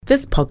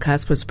This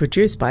podcast was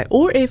produced by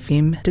OAR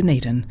FM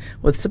Dunedin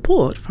with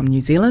support from New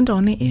Zealand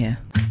On the Air.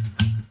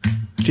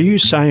 Do you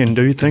say and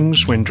do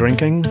things when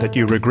drinking that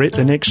you regret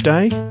the next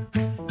day?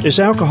 Is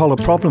alcohol a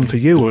problem for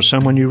you or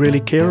someone you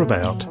really care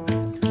about?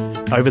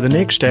 Over the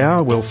next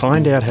hour, we'll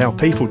find out how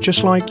people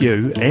just like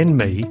you and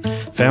me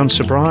found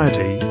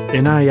sobriety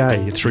in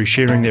AA through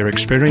sharing their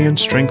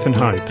experience, strength and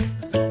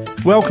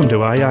hope. Welcome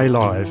to AA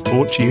Live,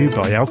 brought to you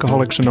by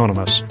Alcoholics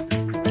Anonymous.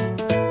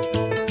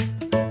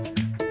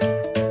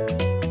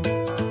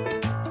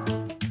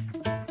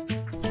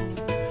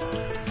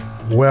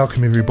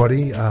 Welcome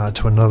everybody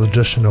to another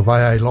edition of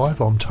AA Live.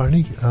 I'm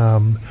Tony,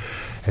 and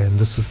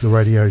this is the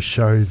radio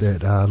show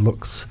that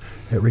looks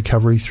at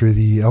recovery through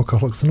the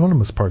Alcoholics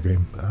Anonymous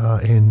program.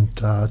 And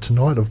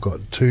tonight I've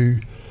got two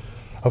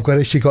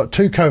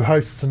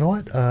co-hosts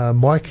tonight.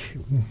 Mike,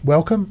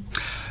 welcome.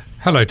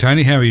 Hello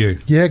Tony, how are you?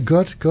 Yeah,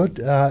 good.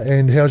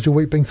 And how's your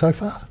week been so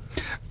far?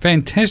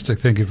 Fantastic,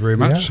 thank you very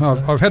much.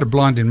 Yeah. I've had a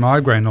blinding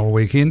migraine all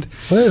weekend.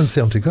 Well, that doesn't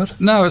sound too good.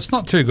 No, it's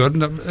not too good,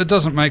 and it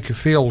doesn't make you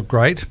feel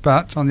great,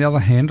 but on the other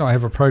hand, I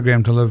have a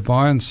program to live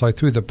by, and so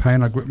through the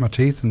pain I grit my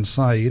teeth and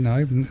say,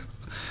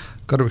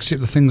 got to accept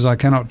the things I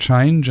cannot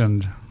change,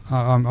 and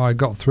I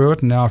got through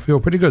it, and now I feel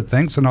pretty good,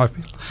 thanks, and I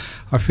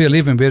feel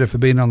even better for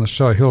being on the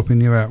show,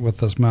 helping you out with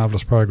this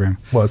marvellous program.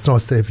 Well, it's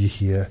nice to have you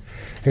here.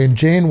 And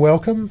Jan,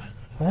 welcome.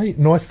 Hey,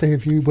 nice to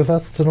have you with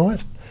us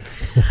tonight.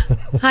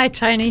 Hi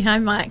Tony, hi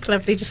Mike,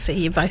 lovely to see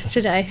you both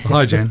today.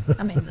 Hi Jan.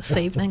 I mean this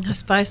evening, I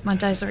suppose. My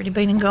day's already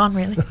been and gone,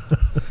 really.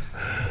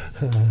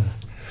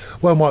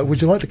 Well, Mike,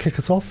 would you like to kick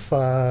us off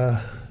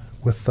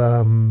with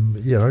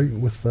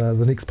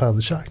the next part of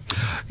the show?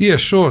 Yeah,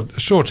 sure,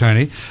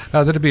 Tony.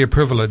 That'd be a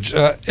privilege.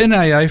 In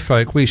AA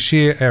folk, we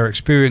share our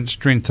experience,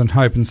 strength and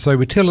hope, and so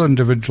we tell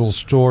individual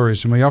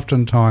stories, and we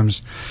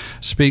oftentimes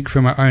speak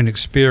from our own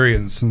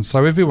experience, and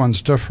so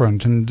everyone's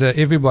different, and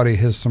everybody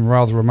has some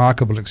rather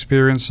remarkable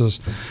experiences.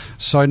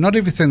 So not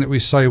everything that we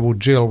say will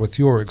gel with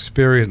your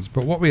experience,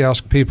 but what we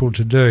ask people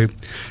to do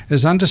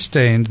is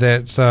understand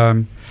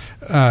that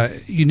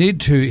you need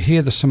to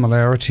hear the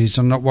similarities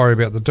and not worry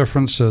about the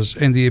differences,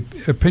 and the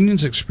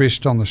opinions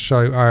expressed on the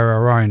show are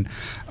our own.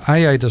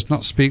 AA does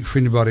not speak for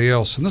anybody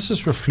else, and this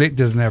is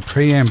reflected in our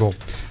preamble,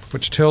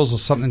 which tells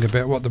us something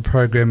about what the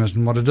program is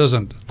and what it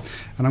isn't.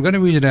 And I'm going to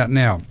read it out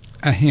now.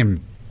 A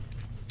hymn.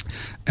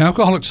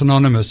 Alcoholics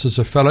Anonymous is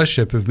a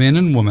fellowship of men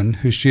and women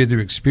who share their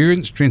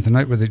experience, strength and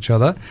hope with each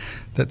other,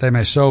 that they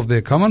may solve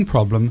their common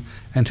problem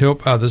and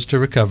help others to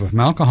recover from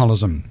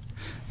alcoholism.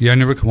 The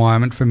only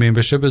requirement for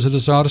membership is a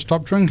desire to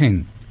stop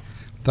drinking.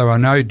 There are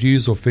no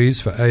dues or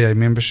fees for AA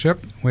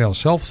membership. We are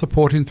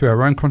self-supporting through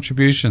our own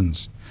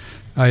contributions.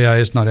 AA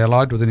is not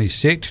allied with any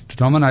sect,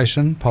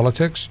 denomination,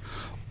 politics,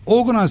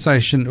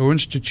 organisation or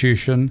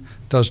institution,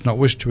 does not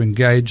wish to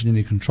engage in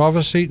any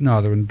controversy,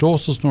 neither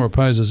endorses nor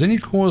opposes any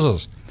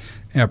causes.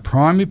 Our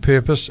primary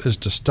purpose is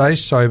to stay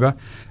sober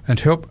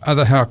and help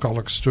other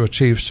alcoholics to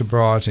achieve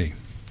sobriety.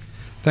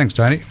 Thanks,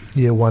 Tony.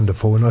 Yeah,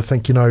 wonderful. And I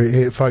think,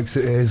 folks,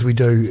 as we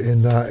do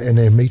in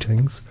our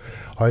meetings,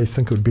 I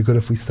think it would be good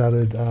if we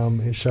started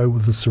our show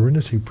with the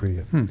Serenity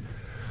Prayer.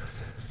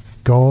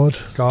 God,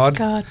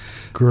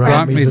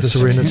 grant me the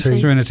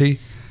serenity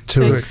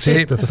to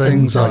accept the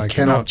things I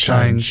cannot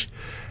change,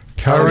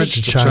 courage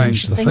to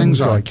change the things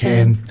I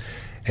can,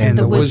 and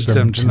the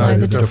wisdom to know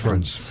the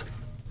difference.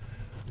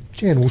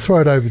 Jan, we'll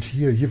throw it over to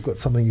you. You've got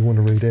something you want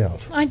to read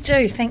out. I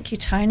do, thank you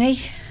Tony.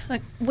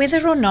 Look,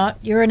 whether or not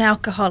you're an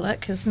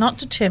alcoholic is not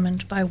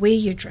determined by where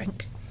you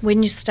drink,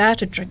 when you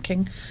started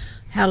drinking,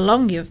 how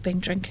long you've been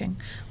drinking,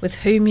 with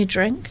whom you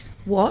drink,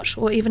 what,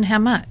 or even how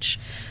much.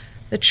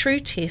 The true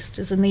test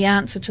is in the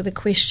answer to the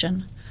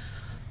question,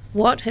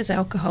 what has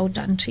alcohol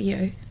done to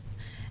you?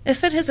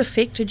 If it has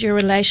affected your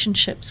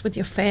relationships with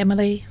your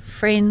family,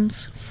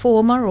 friends,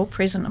 former or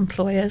present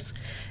employers,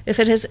 if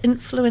it has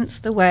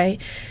influenced the way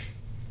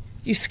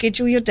you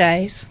schedule your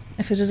days,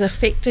 if it has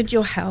affected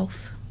your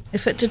health,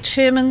 if it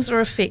determines or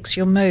affects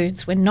your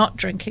moods when not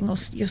drinking or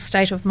your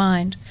state of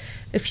mind,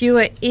 if you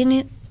are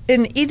in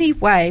any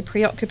way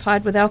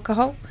preoccupied with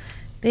alcohol,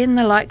 then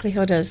the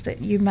likelihood is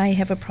that you may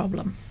have a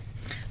problem.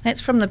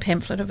 That's from the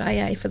pamphlet of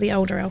AA for the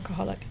older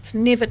alcoholic. It's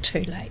never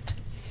too late.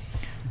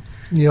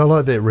 Yeah, I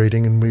like that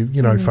reading, and we,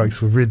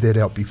 folks, we've read that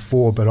out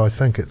before, but I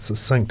think it's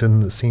succinct in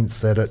the sense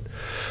that it,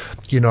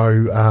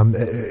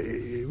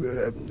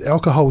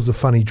 alcohol's a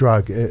funny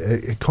drug.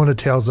 It kind of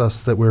tells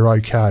us that we're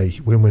okay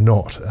when we're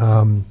not.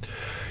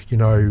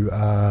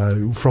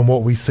 From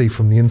what we see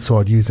from the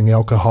inside using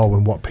alcohol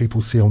and what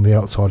people see on the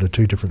outside are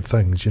two different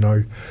things,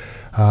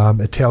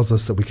 It tells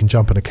us that we can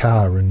jump in a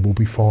car and we'll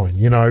be fine,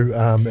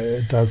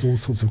 It does all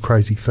sorts of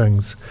crazy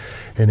things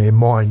in our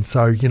mind.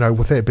 So,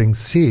 with that being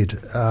said,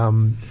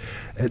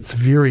 it's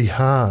very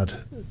hard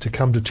to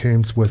come to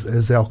terms with,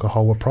 is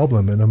alcohol a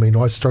problem? And I mean,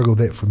 I struggled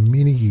that for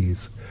many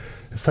years.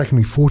 It's taken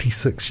me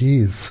 46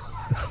 years.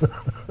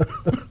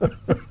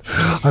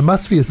 I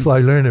must be a slow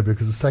learner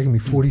because it's taken me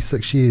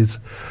 46 years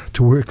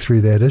to work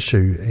through that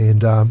issue.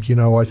 And, I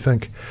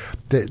think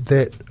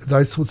that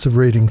those sorts of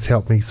readings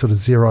help me sort of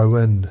zero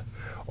in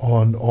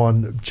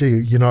gee,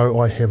 you know,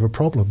 I have a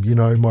problem. You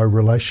know, my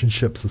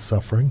relationships are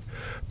suffering.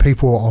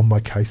 People are on my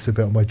case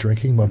about my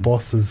drinking. My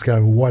boss is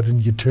going, why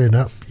didn't you turn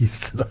up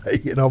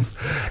yesterday?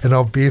 And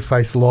I've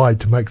barefaced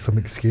lied to make some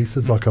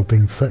excuses, like I've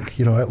been sick,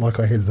 you know, like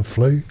I had the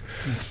flu.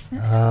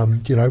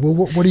 You know, well,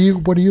 what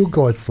are your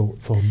guys'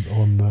 thoughts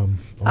on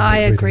I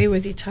agree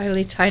with you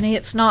totally, Tony.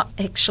 It's not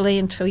actually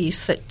until you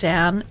sit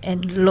down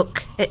and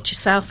look at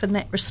yourself in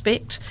that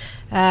respect.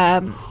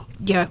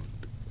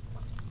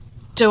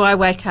 Do I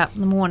wake up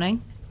in the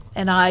morning?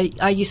 And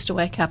I used to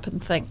wake up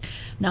and think,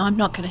 no, I'm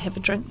not going to have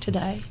a drink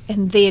today.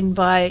 And then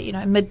by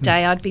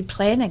midday, I'd be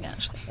planning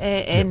it,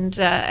 and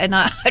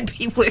I'd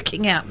be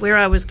working out where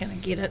I was going to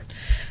get it.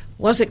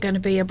 Was it going to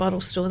be a bottle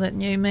store that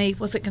knew me?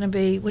 Was it going to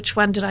be, which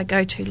one did I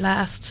go to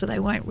last so they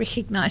won't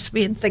recognise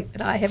me and think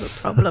that I have a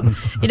problem?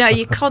 You know,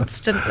 you're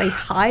constantly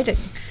hiding.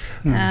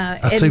 A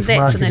and supermarket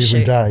that's an issue.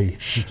 every day.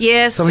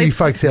 Yes. Some of you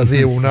folks out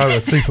there will know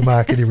a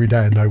supermarket every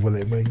day and know what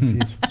that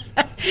means.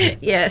 Yes.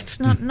 Yeah, it's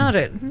not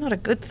a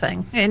good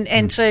thing.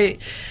 And so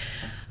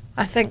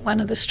I think one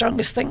of the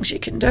strongest things you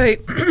can do,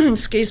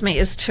 excuse me,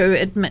 is to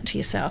admit to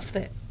yourself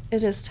that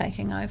it is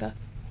taking over.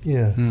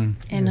 Yeah. And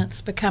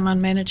it's become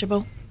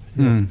unmanageable.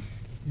 Yeah.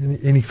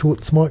 Any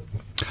thoughts, Mike?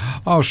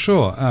 Oh,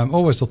 sure.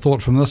 Always a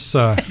thought from this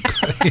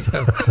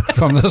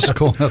from this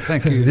corner.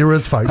 Thank you. There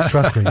is, folks.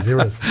 Trust me,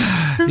 there is.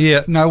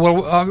 Yeah. No.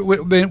 Well,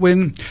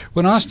 when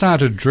I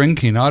started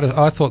drinking,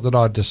 I thought that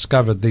I'd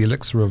discovered the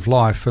elixir of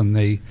life and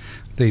the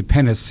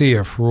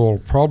panacea for all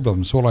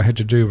problems. All I had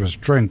to do was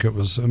drink. It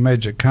was a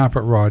magic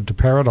carpet ride to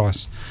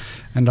paradise,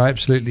 and I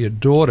absolutely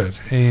adored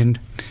it. And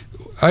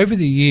over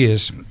the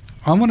years,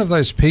 I'm one of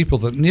those people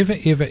that never,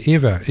 ever,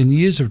 ever, in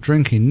years of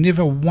drinking,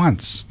 never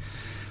once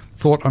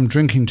thought I'm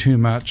drinking too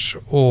much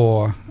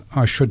or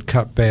I should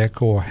cut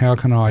back or how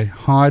can I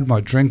hide my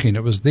drinking.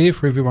 It was there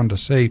for everyone to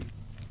see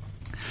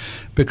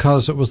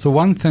because it was the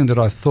one thing that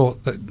I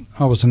thought that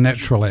I was a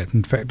natural at.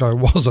 In fact, I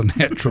was a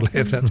natural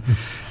at it.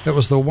 It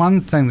was the one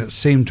thing that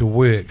seemed to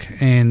work.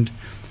 And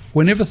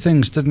whenever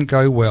things didn't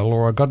go well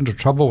or I got into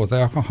trouble with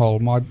alcohol,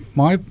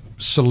 my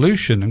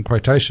solution, in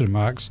quotation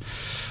marks,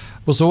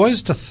 was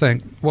always to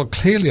think, well,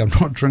 clearly I'm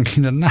not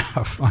drinking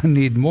enough. I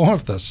need more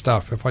of this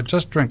stuff. If I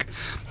just drink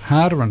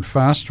harder and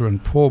faster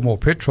and pour more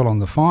petrol on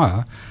the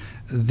fire,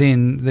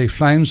 then the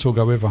flames will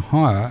go ever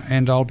higher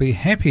and I'll be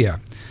happier.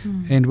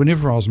 And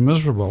whenever I was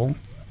miserable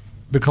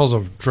because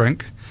of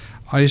drink,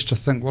 I used to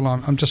think, well,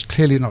 I'm just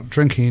clearly not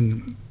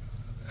drinking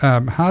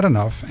hard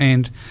enough.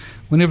 And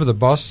whenever the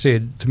boss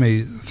said to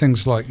me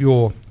things like,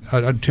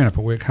 I'd turn up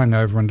at work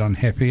hungover and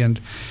unhappy, and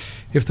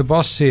if the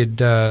boss said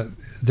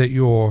that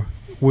your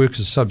work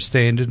is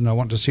substandard and I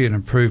want to see an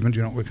improvement,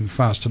 you're not working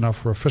fast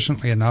enough or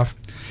efficiently enough,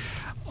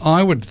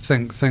 I would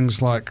think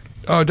things like,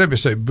 oh, don't be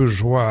so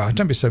bourgeois,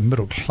 don't be so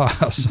middle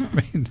class. I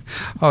mean,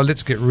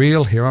 let's get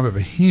real here. I'm a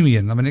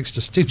bohemian, I'm an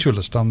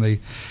existentialist, I'm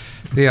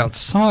the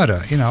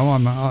outsider, you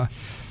know,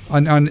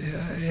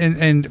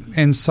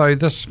 and so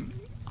this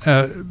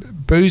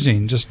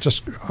boozing,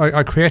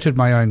 I created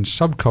my own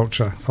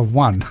subculture of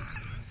one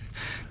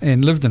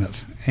and lived in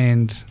it,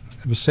 and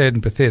it was sad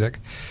and pathetic.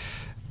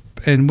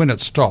 And when it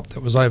stopped,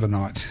 it was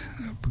overnight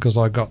because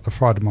I got the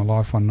fright of my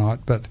life one night.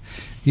 But,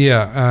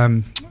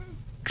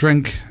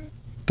 drink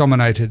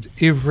dominated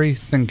every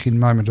thinking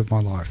moment of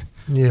my life.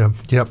 Yeah.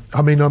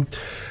 I mean, I'm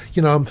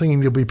thinking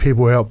there'll be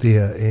people out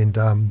there, and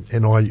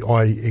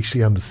I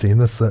actually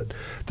understand this, that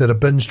are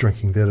binge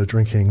drinking, that are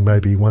drinking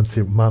maybe once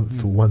a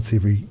month or once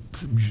every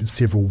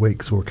several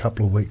weeks or a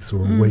couple of weeks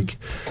or a week,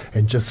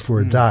 and just for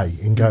a day,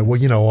 and go, well,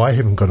 you know, I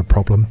haven't got a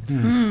problem.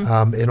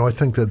 And I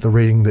think that the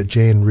reading that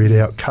Jan read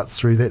out cuts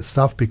through that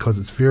stuff, because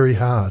it's very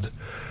hard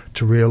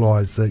to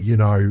realise that, you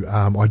know,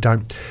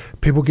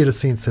 people get a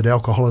sense that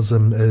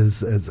alcoholism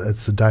is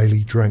it's a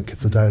daily drink,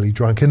 it's a daily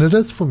drunk, and it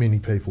is for many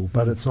people,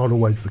 but it's not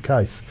always the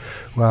case.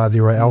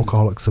 There are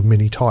alcoholics of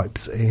many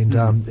types,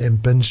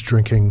 and binge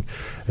drinking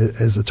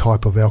is a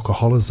type of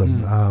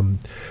alcoholism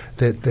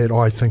that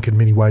I think in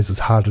many ways is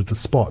harder to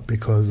spot,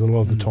 because a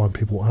lot of the time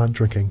people aren't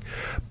drinking.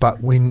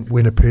 But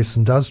when a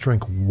person does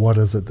drink, what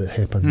is it that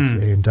happens?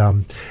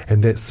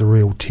 And that's the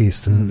real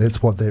test, and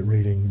that's what that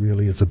reading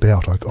really is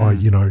about. What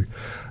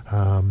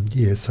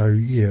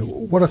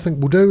I think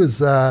we'll do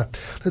is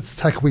let's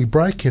take a wee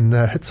break and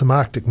hit some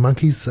Arctic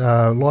Monkeys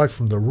live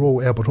from the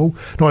Royal Albert Hall.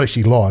 Not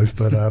actually live,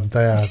 but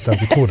they're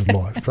recorded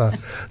live.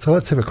 So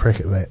let's have a crack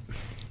at that.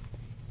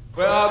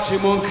 Well,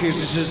 Arctic Monkeys,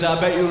 this is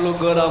I Bet You Look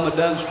Good on the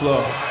Dance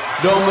Floor.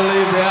 Don't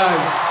believe me,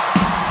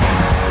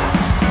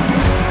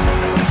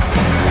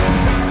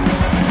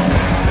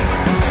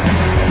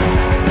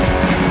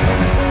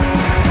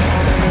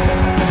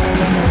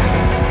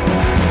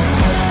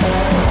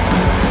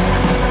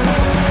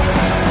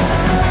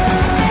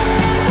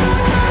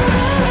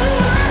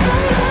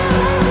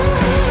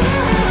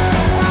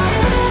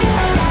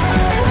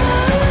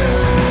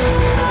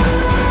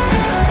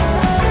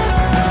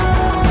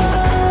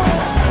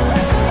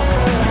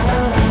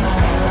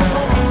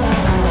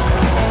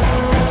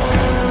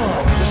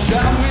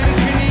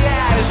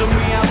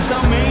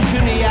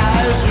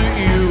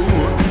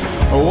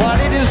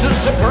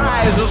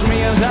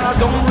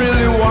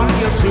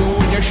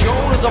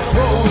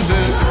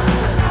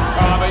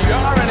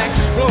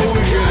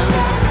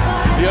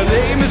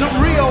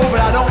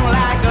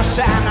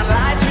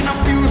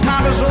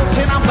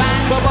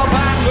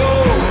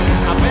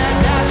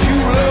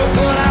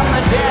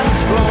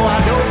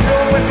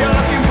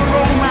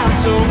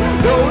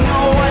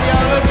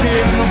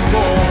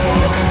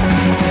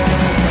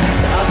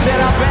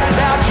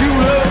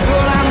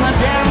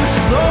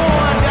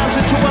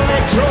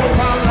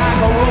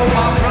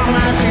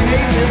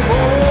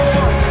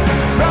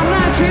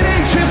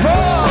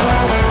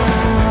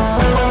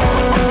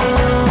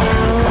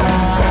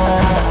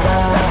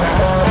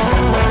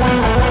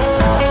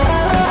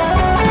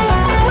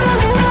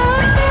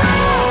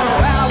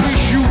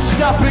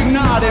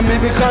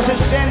 because it's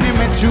sending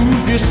me to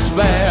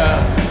despair.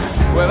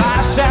 Well,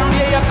 I sound,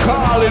 yeah, you're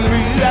calling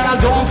me, and I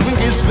don't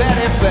think it's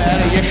very fair.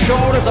 Your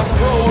shoulders are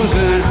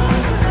frozen,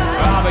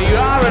 but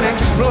you're an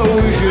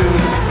explosion.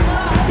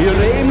 Your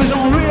name is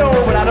unreal,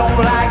 but I don't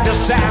like the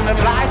sound. I'd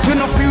like to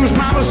infuse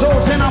my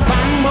results in a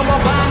bang, ba ba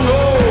bang,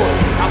 oh.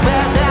 I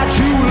bet that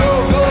you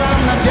look good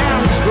on the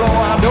dance floor.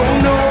 I don't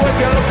know if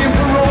you're looking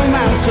for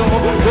romance, or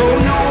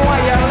don't know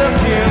what you're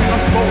looking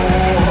for.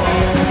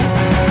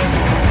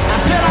 I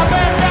said I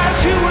bet that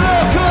you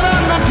look good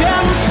on the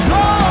dance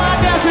floor. I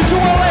dance into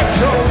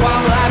electro,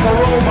 I'm like a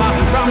robot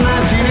from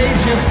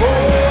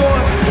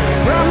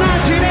 1984. From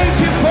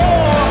 1984,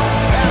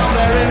 and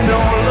there ain't no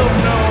love,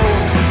 no.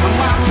 I'm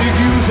about to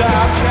use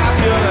our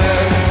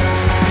calculator.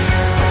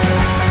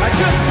 I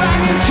just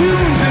banging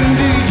tunes and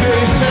DJ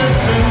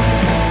sets and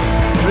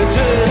the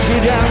dirty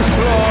dance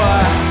floor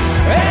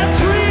and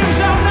dreams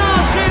of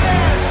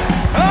naughtiness.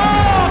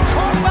 Oh,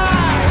 come back.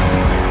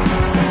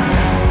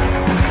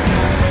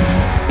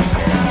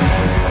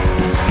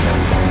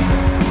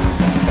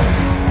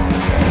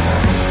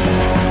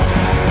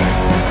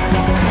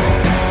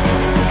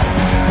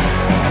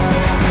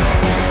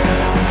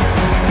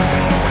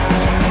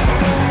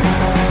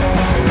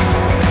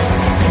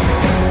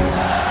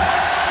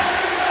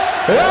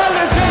 On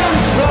the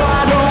dance floor,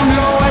 I don't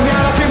know if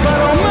you're looking for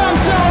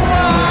romance or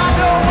I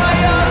know what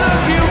you're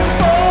looking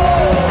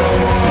for.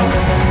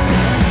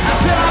 I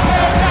said I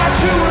bet that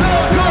you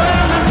look good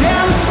on the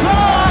dance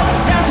floor,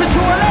 dancing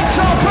to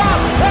electro pop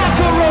like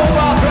a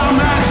robot from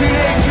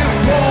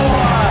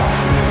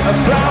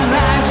 1984. From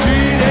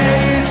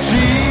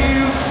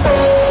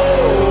 1984.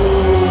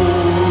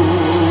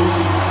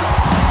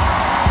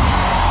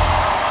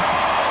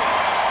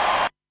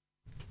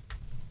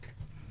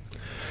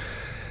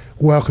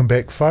 Welcome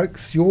back,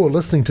 folks. You're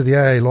listening to the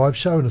AA Live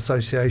Show in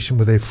association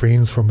with our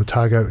friends from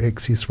Otago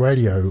Access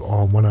Radio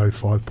on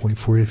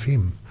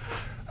 105.4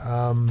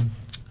 FM.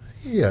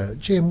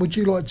 Jen, would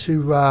you like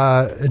to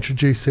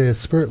introduce our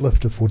spirit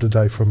lifter for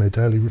today from our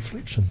daily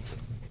reflections?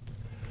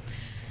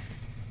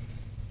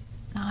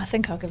 No, I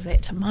think I'll give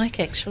that to Mike,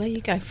 actually.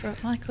 You go for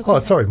it, Mike. Oh,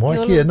 sorry, Mike.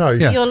 Mike was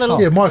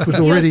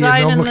already your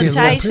zone in in the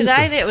day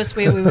today. That was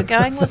where we were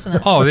going, wasn't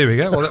it? Oh, there we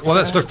go. Well,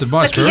 that's lifted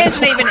my Look, spirit. he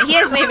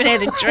hasn't even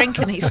had a drink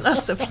and he's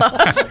lost the plot.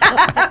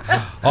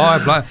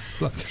 I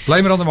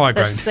blame it on the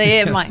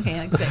migraine. Mike,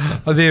 yeah, exactly.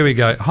 Oh, there we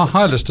go.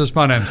 Hi, listeners.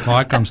 My name's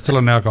Mike. I'm still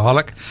an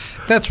alcoholic.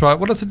 That's right.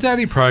 Well, it's a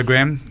daily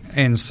program,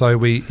 and so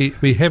we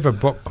have a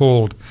book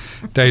called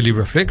Daily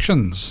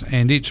Reflections,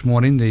 and each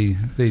morning the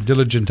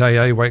diligent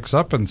AA wakes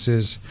up and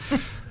says,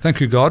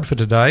 thank you, God, for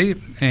today,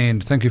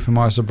 and thank you for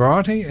my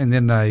sobriety, and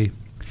then they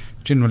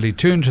generally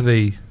turn to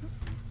the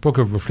book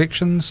of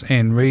reflections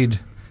and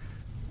read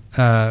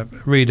a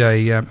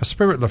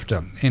spirit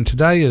lifter. And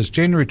today is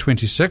January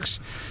 26th,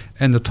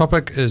 and the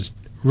topic is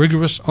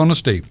rigorous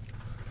honesty.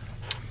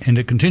 And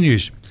it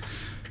continues,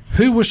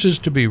 who wishes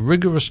to be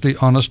rigorously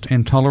honest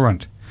and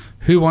tolerant?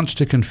 Who wants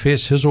to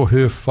confess his or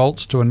her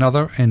faults to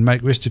another and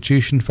make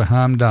restitution for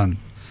harm done?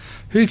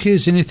 Who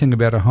cares anything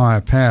about a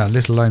higher power,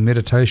 let alone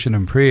meditation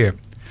and prayer?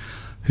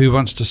 Who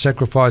wants to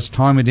sacrifice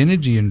time and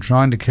energy in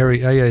trying to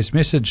carry AA's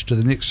message to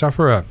the next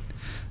sufferer?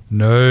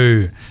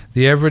 No,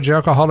 the average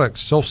alcoholic,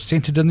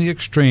 self-centered in the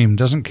extreme,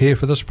 doesn't care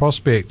for this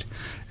prospect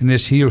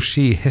unless he or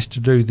she has to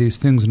do these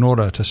things in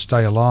order to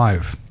stay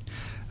alive.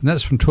 And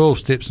that's from 12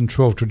 Steps and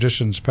 12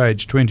 Traditions,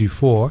 page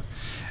 24.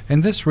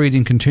 And this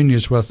reading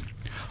continues with,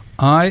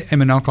 I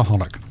am an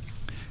alcoholic.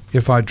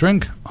 If I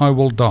drink, I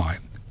will die.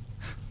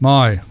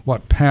 My,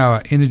 what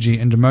power, energy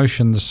and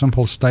emotion the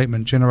simple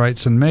statement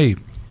generates in me.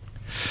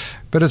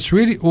 But it's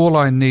really all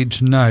I need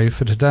to know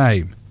for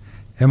today.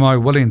 Am I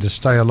willing to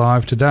stay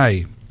alive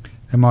today?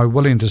 Am I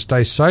willing to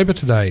stay sober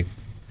today?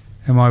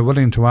 Am I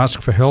willing to ask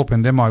for help,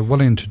 and am I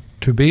willing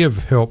to be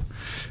of help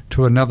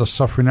to another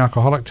suffering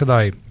alcoholic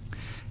today?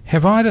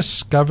 Have I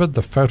discovered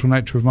the fatal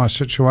nature of my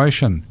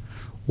situation?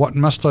 What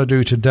must I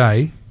do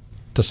today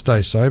to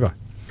stay sober?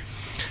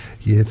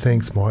 Yeah,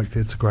 thanks, Mike.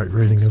 That's a great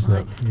reading, isn't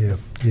it?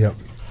 Yeah.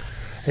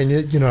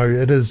 And, you know,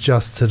 it is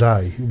just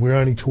today. We're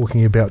only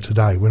talking about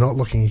today. We're not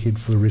looking ahead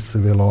for the rest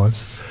of our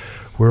lives.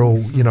 We're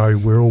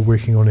all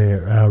working on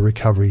our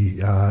recovery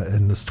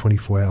in this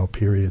 24-hour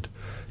period,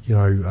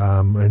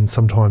 and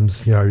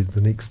sometimes,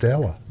 the next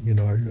hour,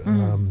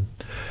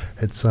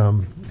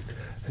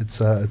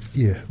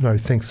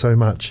 thanks so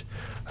much.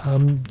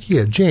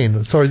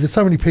 Jan, sorry, there's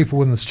so many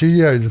people in the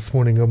studio this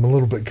morning, I'm a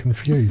little bit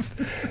confused.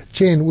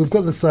 Jan, we've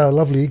got this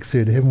lovely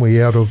excerpt, haven't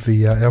we, out of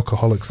the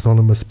Alcoholics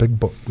Anonymous Big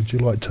Book. Would you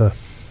like to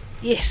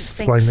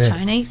explain thanks, that?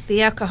 Tony.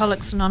 The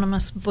Alcoholics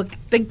Anonymous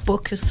Big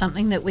Book is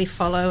something that we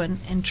follow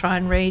and try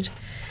and read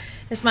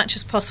as much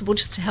as possible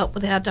just to help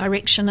with our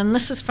direction, and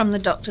this is from the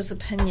doctor's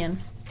opinion.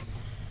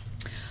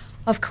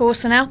 Of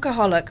course, an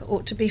alcoholic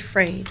ought to be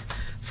freed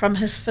from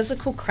his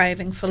physical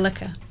craving for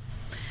liquor,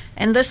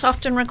 and this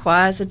often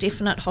requires a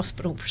definite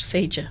hospital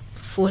procedure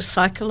before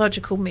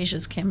psychological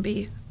measures can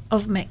be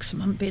of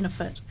maximum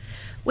benefit.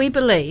 We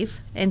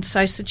believe, and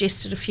so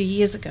suggested a few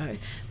years ago,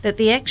 that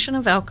the action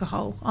of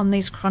alcohol on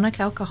these chronic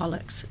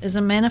alcoholics is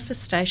a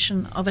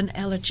manifestation of an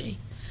allergy,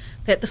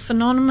 that the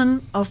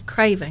phenomenon of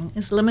craving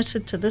is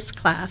limited to this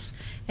class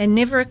and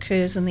never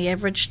occurs in the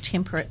average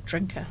temperate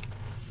drinker.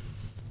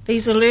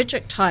 These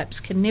allergic types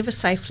can never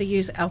safely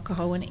use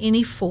alcohol in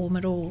any form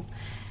at all,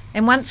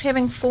 and once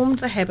having formed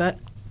the habit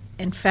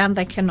and found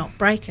they cannot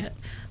break it,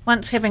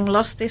 once having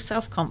lost their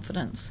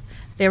self-confidence,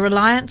 their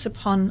reliance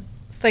upon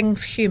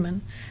things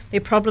human, their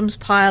problems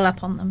pile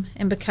up on them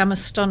and become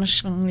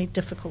astonishingly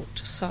difficult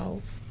to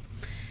solve.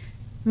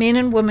 Men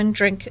and women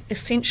drink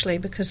essentially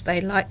because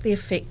they like the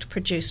effect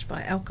produced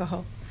by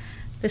alcohol.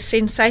 The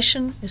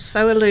sensation is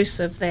so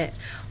elusive that,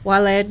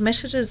 while they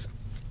admit it is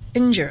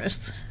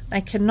injurious,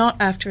 they cannot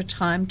after a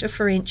time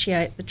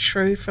differentiate the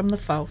true from the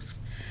false.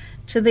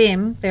 To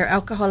them, their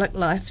alcoholic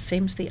life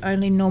seems the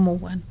only normal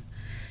one.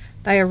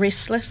 They are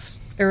restless,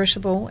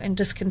 irritable and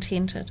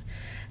discontented,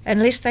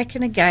 unless they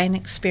can again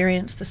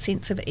experience the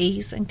sense of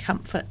ease and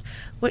comfort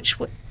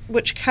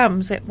which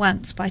comes at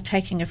once by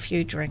taking a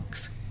few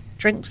drinks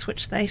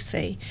which they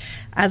see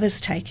others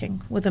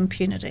taking with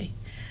impunity.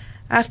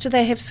 After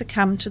they have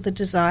succumbed to the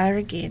desire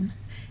again,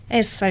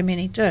 as so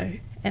many do,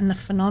 and the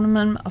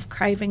phenomenon of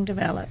craving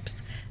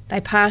develops,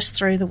 they pass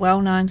through the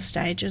well-known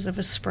stages of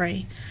a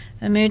spree,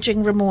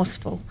 emerging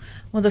remorseful,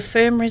 with a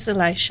firm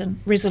resolution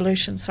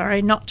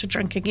not to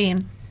drink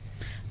again.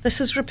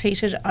 This is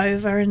repeated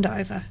over and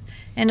over,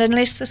 and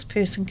unless this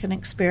person can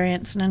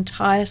experience an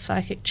entire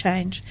psychic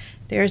change,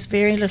 there is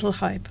very little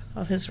hope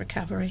of his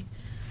recovery.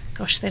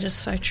 Gosh, that is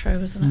so true,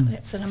 isn't it?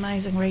 That's an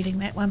amazing reading,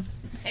 that one.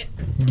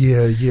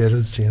 Yeah, it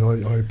is,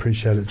 Jen. I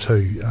appreciate it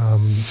too.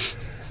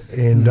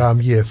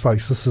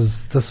 Folks, this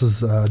is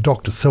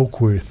Dr.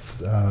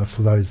 Silkworth.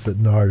 For those that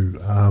know,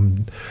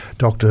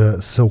 Dr.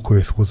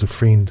 Silkworth was a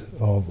friend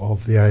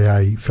of the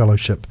AA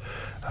fellowship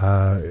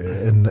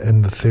in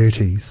the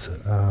 30s,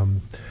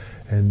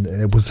 and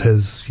it was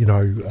his.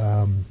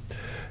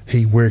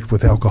 He worked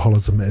with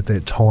alcoholism at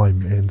that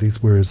time, and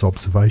these were his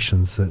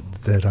observations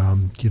that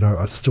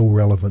are still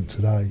relevant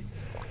today.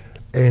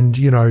 And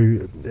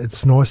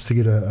it's nice to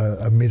get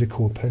a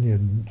medical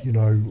opinion,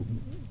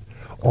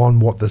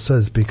 on what this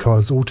is,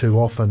 because all too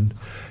often,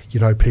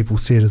 people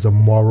see it as a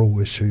moral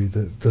issue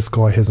that this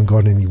guy hasn't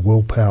got any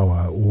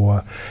willpower,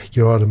 or,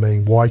 you know what I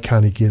mean, why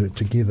can't he get it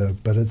together?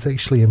 But it's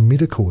actually a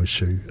medical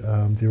issue.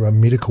 There are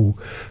medical,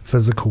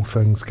 physical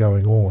things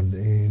going on,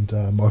 and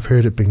I've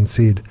heard it being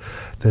said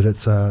that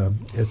it's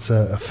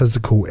a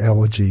physical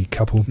allergy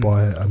coupled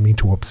by a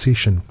mental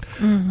obsession,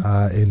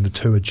 and the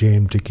two are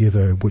jammed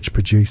together, which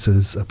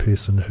produces a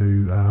person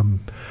who,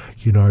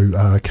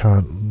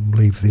 can't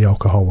leave the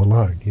alcohol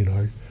alone,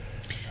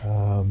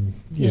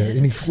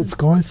 Any thoughts,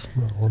 guys?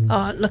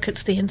 Look,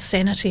 it's the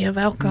insanity of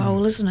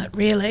alcohol, isn't it,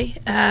 really?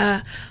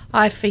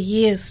 I, for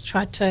years,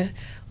 tried to,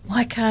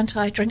 why can't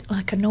I drink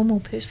like a normal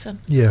person?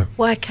 Yeah.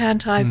 Why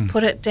can't I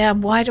put it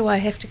down? Why do I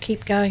have to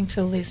keep going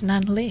till there's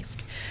none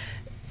left?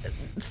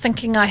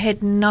 Thinking I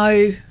had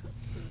no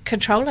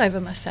control over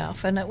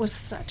myself, and it was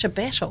such a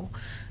battle.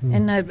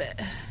 And,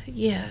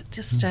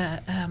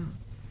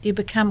 you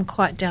become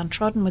quite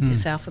downtrodden with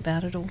yourself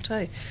about it all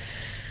too.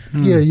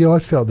 Yeah, I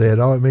felt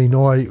that. I mean,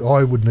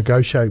 I would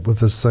negotiate with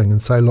this thing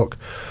and say, look,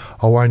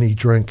 I'll only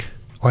drink.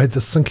 I had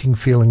this sinking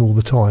feeling all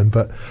the time,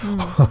 but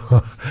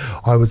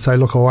I would say,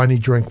 look, I'll only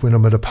drink when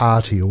I'm at a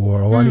party,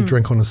 or I'll only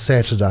drink on a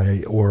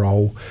Saturday, or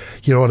I'll,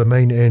 you know what I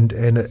mean? And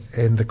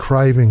the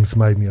cravings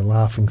made me a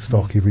laughing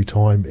stock every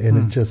time, and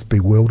it just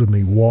bewildered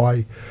me.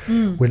 Why,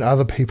 when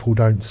other people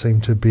don't seem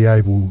to be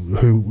able,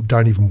 who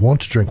don't even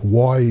want to drink,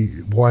 why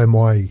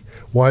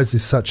is there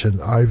such an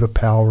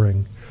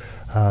overpowering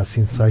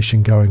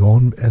sensation going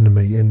on in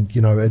me? And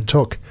it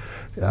took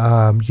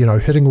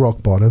hitting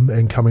rock bottom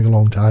and coming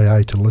along to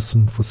AA to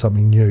listen for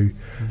something new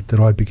that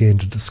I began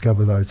to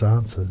discover those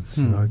answers.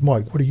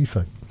 Mike, what do you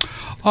think?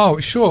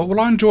 Oh, sure. Well,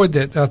 I enjoyed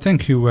that.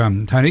 Thank you,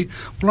 Tony.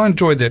 Well, I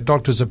enjoyed that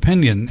doctor's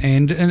opinion,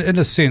 and in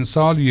a sense,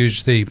 I'll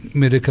use the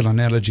medical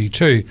analogy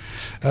too.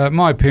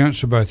 My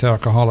parents were both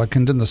alcoholic,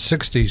 and in the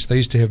 60s, they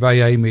used to have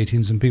AA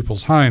meetings in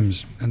people's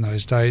homes in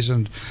those days,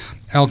 and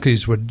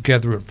alkies would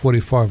gather at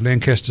 45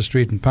 Lancaster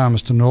Street in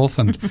Palmerston North,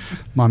 and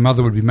my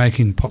mother would be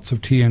making pots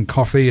of tea and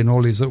coffee, and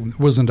all these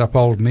wizened-up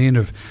old men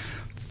of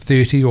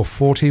 30 or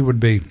 40 would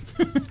be...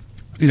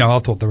 I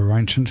thought they were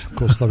ancient. Of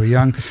course, they were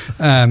young.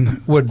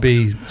 Would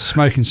be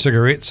smoking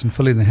cigarettes and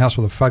filling the house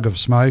with a fug of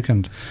smoke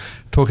and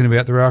talking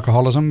about their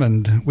alcoholism.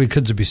 And we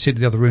kids would be sitting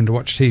in the other room to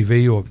watch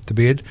TV or to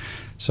bed.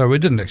 So we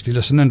didn't actually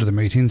listen into the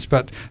meetings.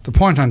 But the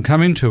point I'm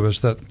coming to is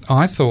that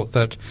I thought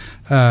that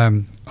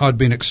I'd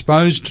been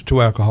exposed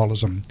to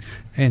alcoholism.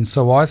 And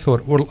so I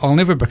thought, well, I'll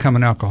never become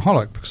an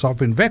alcoholic because I've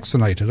been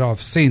vaccinated.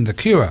 I've seen the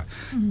cure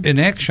in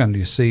action,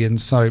 you see. And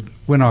so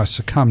when I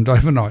succumbed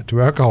overnight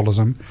to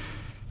alcoholism,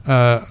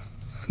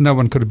 no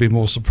one could have been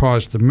more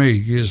surprised than me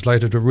years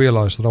later to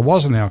realise that I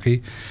was an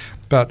alkie.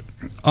 But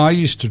I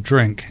used to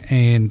drink,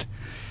 and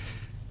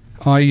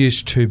I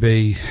used to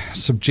be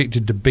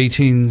subjected to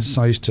beatings.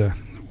 I used to,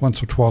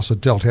 once or twice I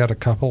dealt out a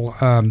couple.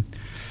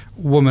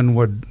 woman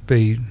would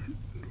be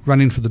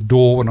running for the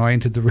door when I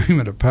entered the room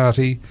at a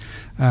party.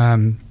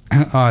 I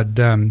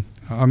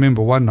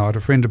remember one night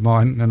a friend of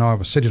mine and I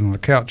were sitting on the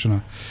couch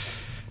and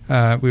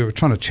we were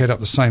trying to chat up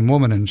the same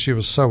woman, and she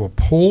was so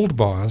appalled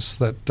by us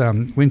that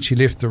when she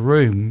left the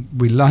room,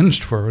 we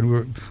lunged for her and we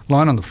were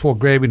lying on the floor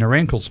grabbing her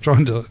ankles,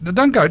 trying to,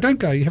 don't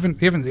go, you haven't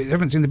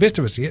seen the best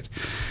of us yet.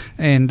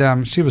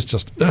 And she was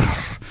just,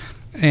 ugh.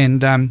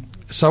 And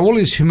so all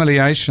these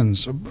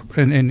humiliations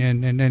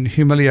and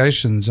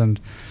humiliations and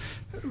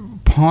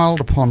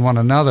piled upon one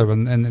another,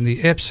 and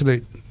the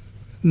absolute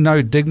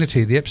no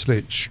dignity, the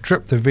absolute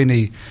stripped of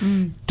any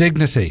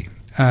dignity,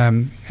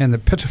 and the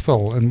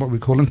pitiful and what we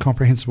call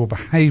incomprehensible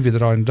behaviour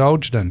that I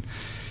indulged in.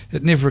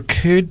 It never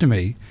occurred to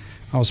me,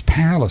 I was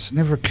powerless, it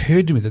never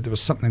occurred to me that there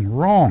was something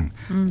wrong.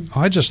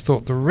 I just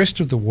thought the rest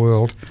of the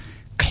world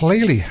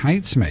clearly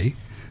hates me.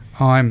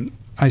 I'm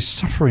a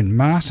suffering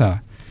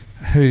martyr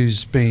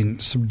who's been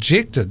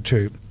subjected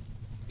to,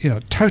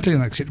 totally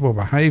unacceptable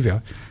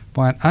behaviour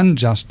by an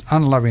unjust,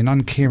 unloving,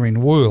 uncaring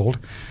world,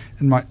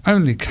 and my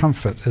only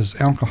comfort is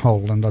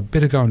alcohol, and I'd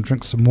better go and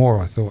drink some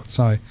more, I thought.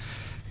 So,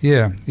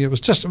 yeah, it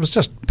was just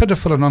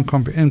pitiful and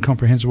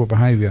incomprehensible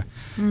behaviour,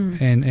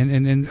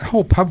 and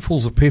whole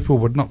pubfuls of people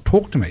would not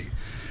talk to me,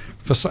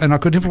 and I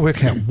could never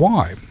work out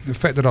why. The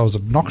fact that I was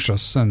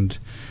obnoxious and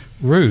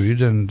rude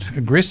and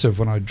aggressive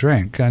when I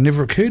drank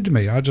never occurred to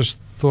me. I just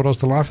thought I was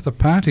the life of the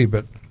party,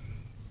 but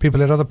people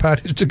had other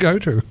parties to go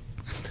to.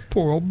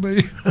 Poor old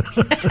me.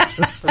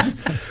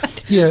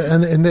 Yeah,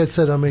 and that's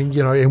it. I mean,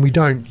 and we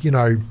don't,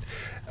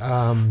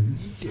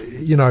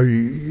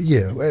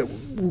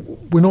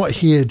 we're not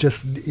here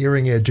just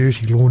airing our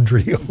dirty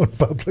laundry on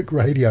public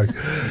radio.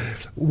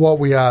 What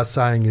we are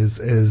saying is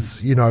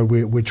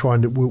we're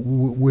trying to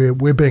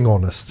we're being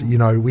honest.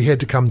 We had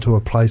to come to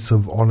a place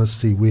of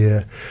honesty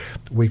where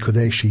we could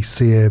actually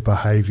see our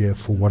behaviour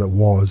for what it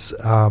was.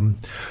 And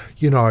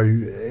we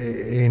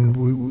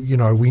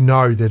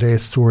know that our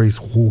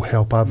stories will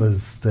help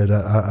others that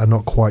are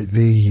not quite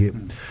there yet.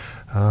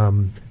 I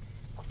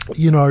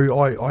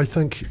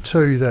think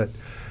too that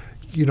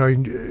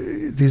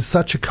there's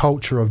such a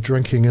culture of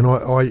drinking, and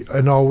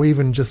I'll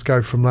even just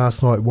go from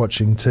last night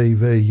watching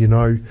TV.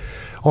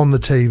 On the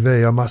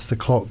TV, I must have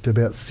clocked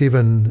about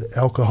 7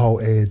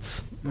 alcohol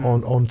ads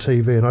on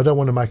TV, and I don't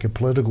want to make a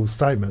political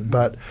statement,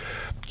 but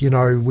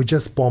we're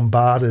just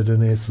bombarded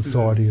in our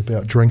society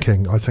about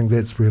drinking. I think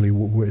that's really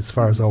as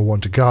far as I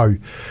want to go.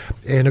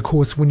 And of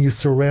course, when you're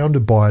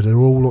surrounded by it, it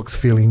all looks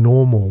fairly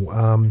normal.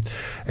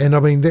 And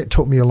I mean, that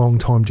took me a long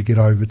time to get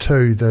over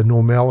too, the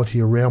normality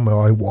around me.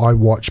 I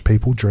watched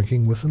people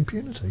drinking with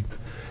impunity.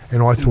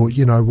 And I thought,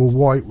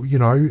 why,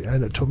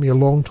 and it took me a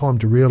long time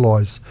to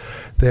realise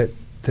that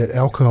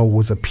alcohol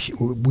was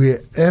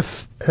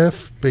if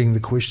being the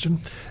question,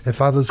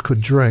 if others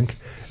could drink,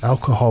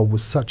 alcohol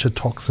was such a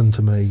toxin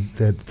to me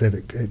that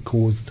it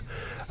caused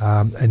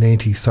an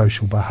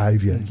antisocial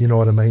behaviour. You know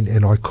what I mean?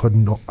 And I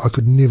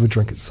could never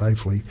drink it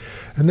safely,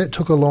 and that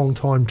took a long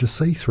time to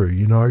see through.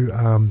 And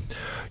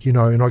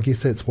I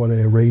guess that's what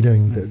our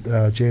reading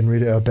that Jan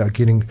read out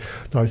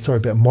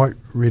about Mike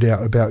read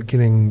out about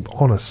getting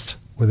honest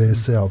with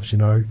ourselves.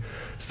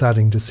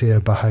 Starting to see our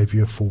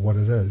behaviour for what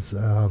it is.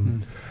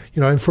 And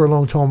for a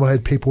long time I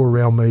had people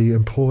around me,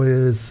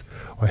 employers,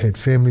 I had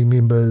family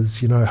members,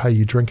 hey,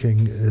 you're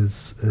drinking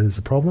is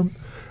a problem.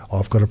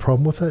 I've got a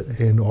problem with it,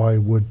 and I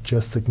would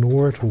just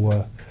ignore it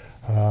or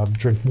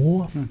drink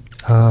more.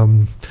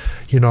 I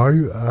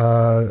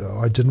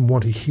didn't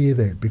want to hear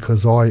that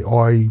because I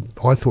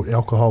thought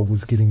alcohol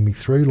was getting me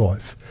through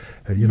life.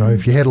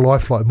 If you had a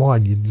life like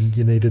mine,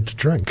 you needed to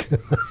drink.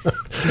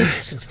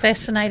 It's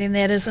fascinating,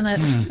 that, isn't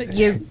it?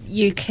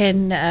 You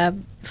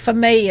can. For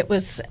me, it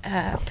was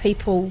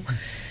people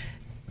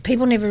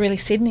never really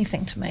said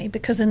anything to me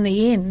because in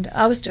the end,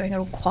 I was doing it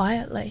all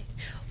quietly,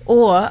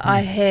 or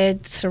I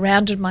had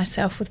surrounded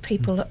myself with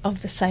people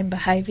of the same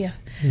behaviour,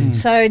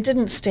 so it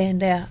didn't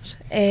stand out.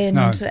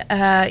 And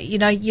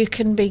you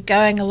can be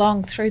going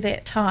along through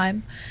that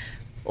time,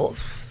 or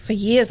for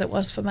years it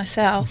was for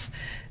myself,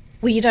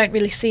 where you don't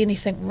really see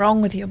anything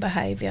wrong with your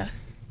behaviour,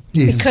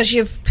 because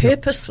you've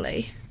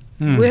purposely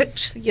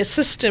worked your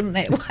system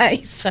that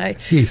way. So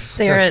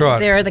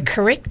there are the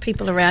correct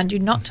people around you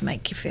not to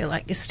make you feel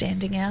like you're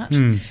standing out.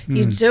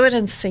 You do it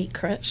in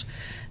secret,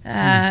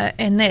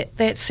 and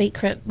that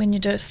secret, when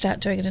you start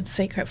doing it in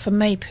secret, for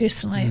me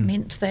personally, it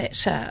meant that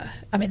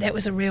that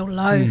was a real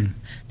low.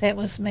 That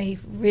was me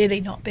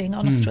really not being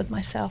honest with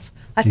myself.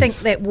 I think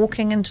that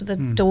walking into the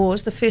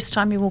doors, the first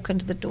time you walk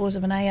into the doors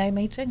of an AA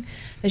meeting,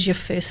 is your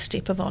first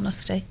step of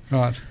honesty.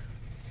 Right.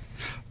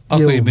 I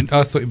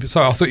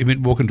thought you meant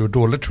walk into a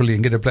door literally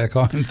and get a black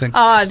eye and think,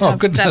 I've done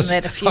goodness,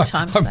 that a few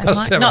times.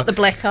 Not the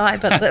black eye,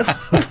 but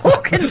the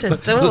walk into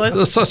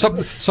doors.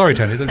 Sorry,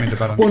 Tony, I didn't mean to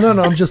butt on. Well,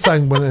 no, I'm just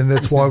saying, and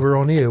that's why we're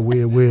on air.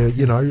 We're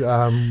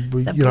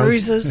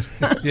bruises.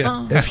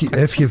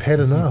 If you've had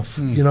enough,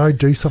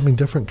 do something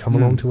different. Come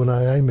along to an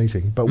AA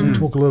meeting. But we'll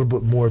talk a little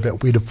bit more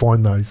about where to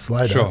find those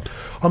later. Sure.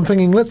 I'm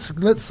thinking let's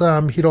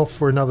head off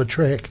for another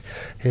track,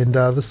 and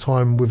this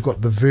time we've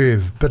got The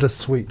Verve,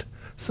 Bittersweet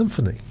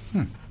Symphony.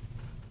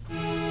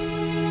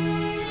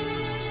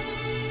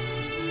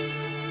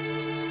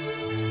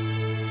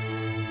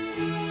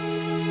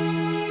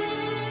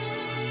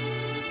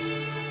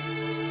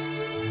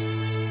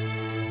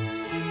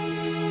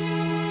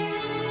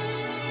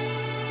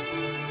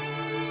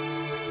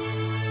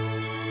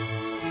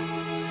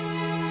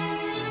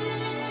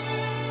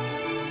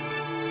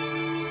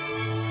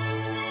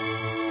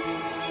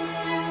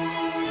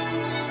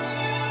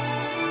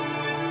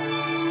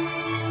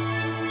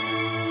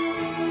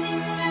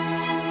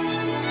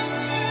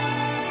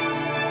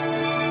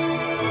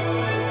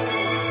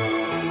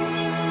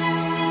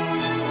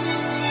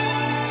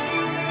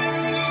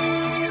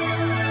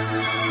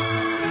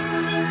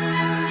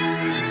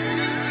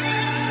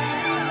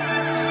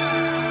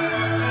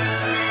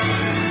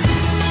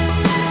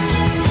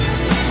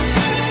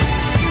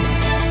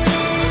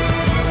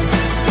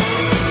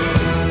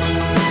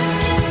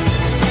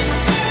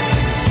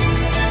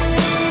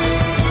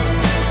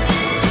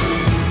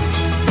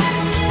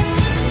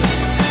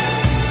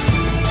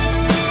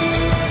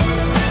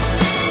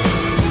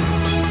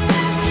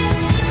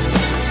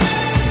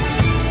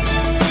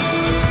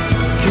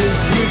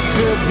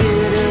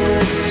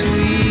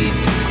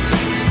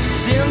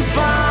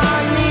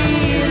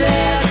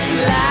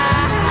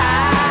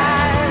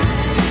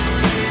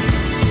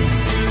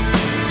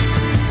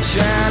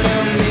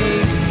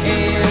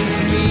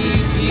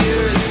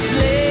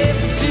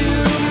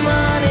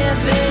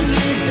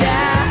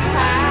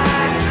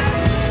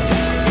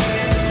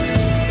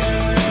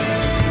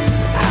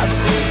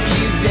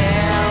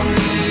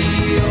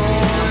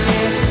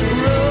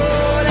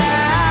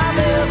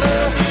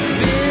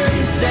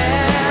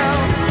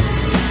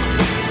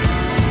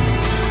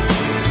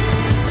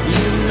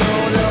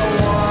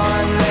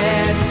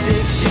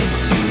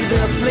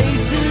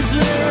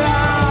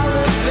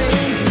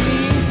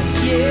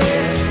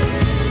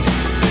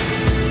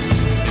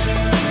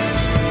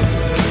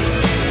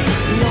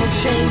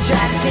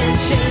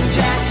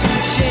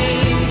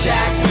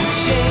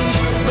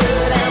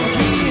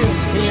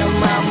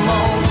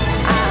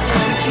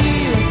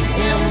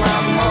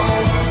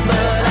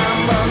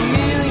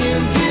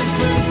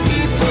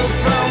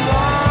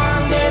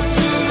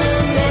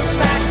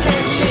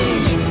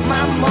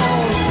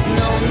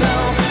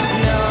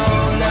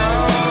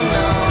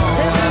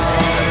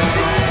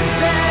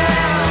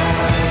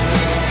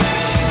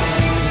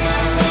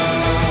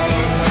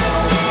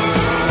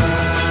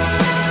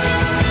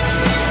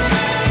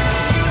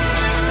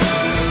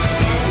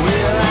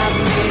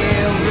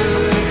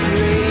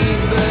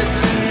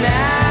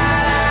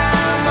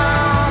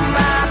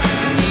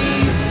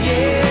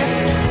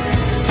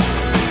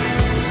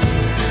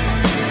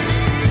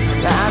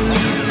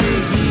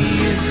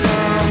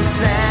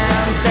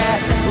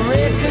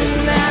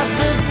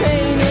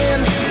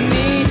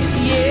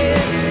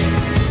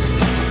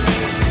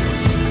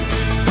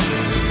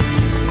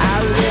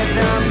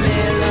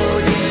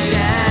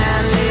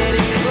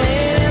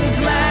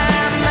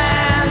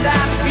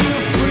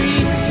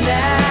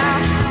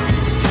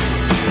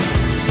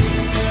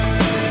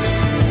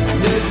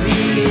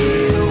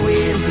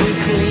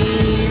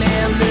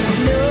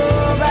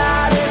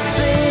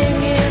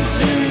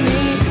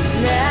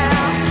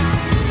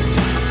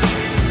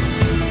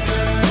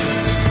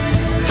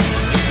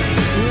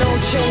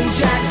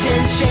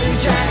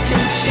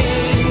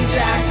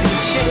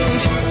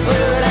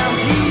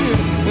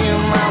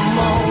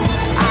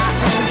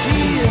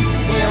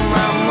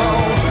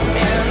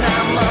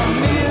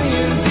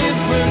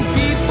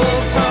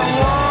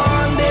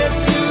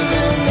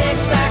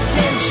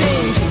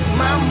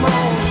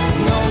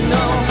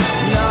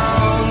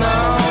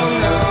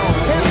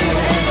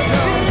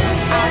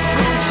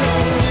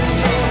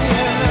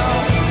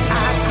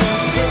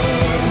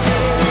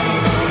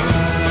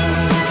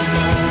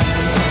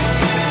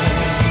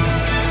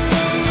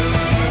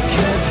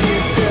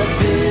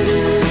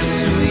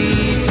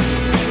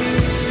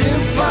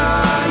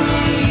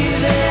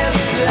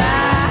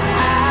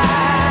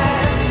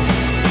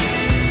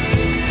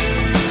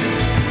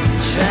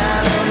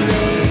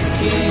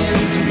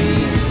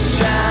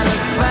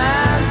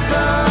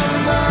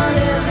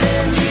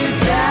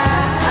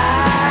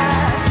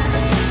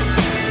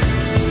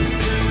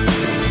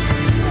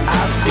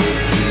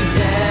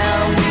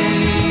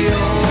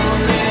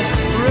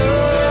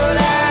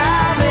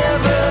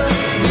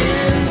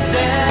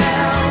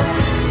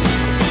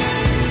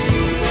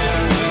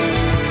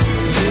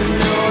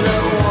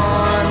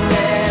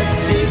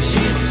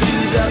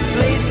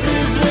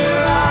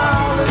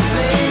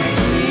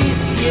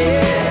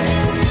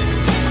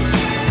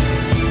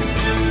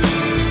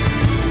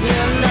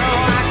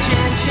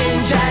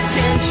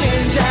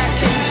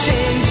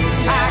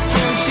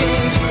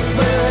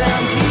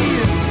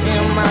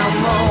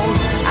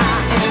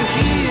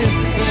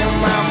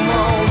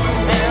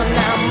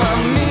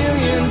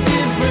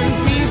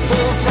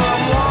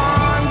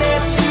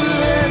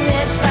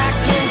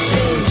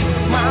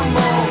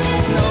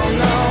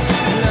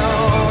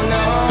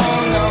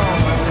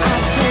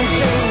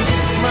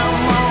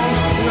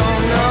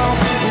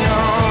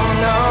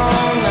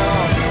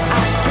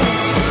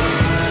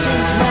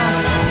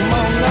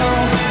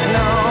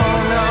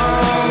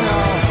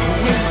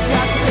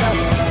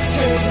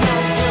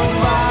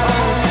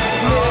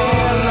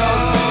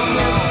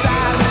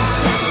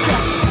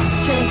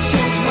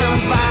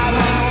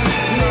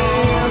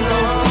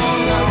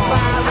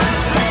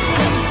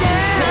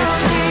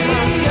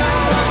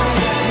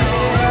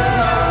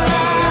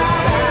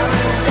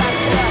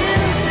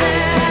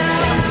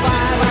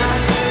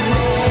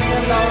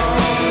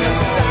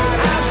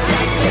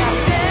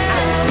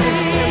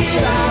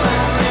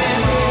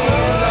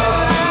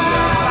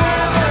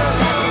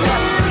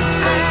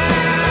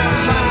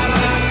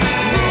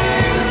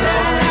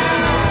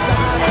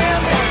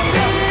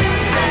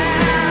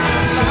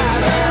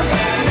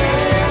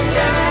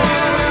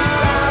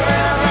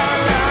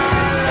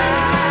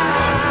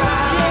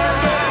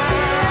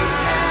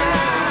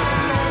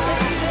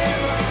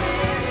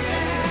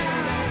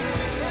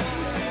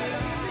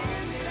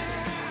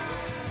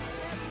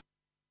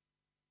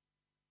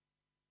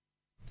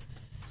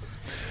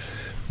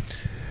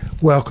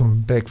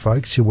 Welcome back,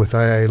 folks. You're with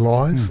AA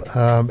Live,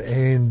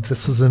 and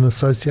this is in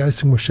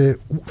association with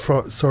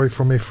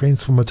from our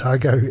friends from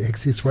Otago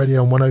Access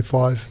Radio on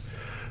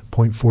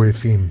 105.4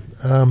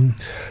 FM.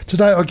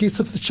 Today, I guess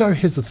if the show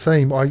has a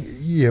theme,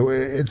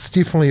 it's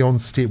definitely on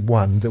step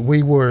one that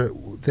we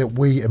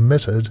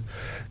admitted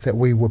that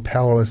we were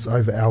powerless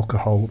over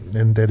alcohol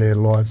and that our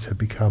lives had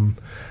become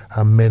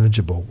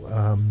unmanageable,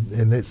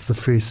 and that's the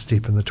first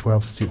step in the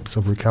 12 steps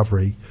of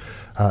recovery.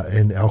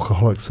 In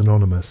Alcoholics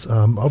Anonymous.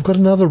 I've got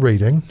another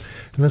reading,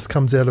 and this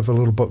comes out of a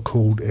little book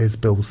called As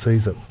Bill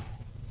Sees It,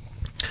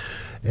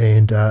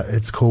 and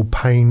it's called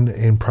Pain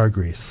and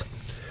Progress.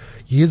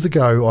 Years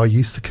ago, I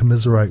used to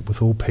commiserate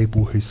with all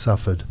people who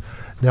suffered.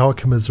 Now I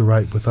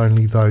commiserate with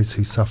only those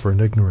who suffer in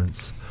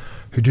ignorance,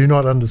 who do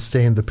not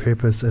understand the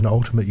purpose and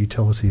ultimate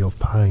utility of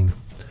pain.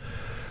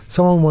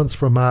 Someone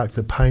once remarked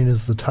that pain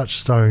is the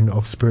touchstone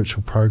of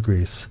spiritual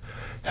progress.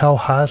 How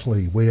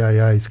heartily we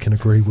AAs can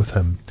agree with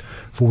him,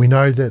 for we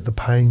know that the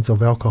pains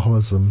of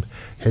alcoholism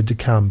had to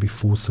come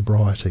before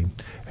sobriety,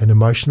 and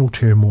emotional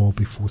turmoil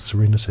before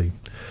serenity.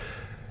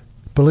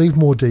 Believe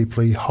more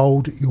deeply,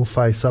 hold your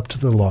face up to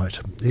the light,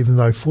 even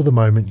though for the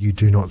moment you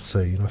do not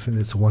see. And I think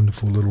that's a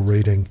wonderful little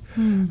reading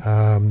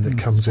that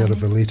comes out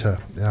of a letter,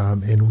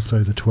 and also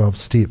the 12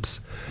 steps.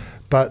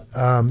 But,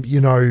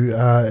 and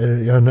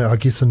I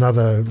guess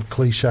another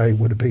cliche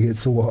would be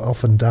it's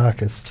often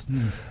darkest,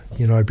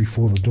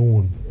 before the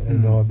dawn.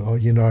 And,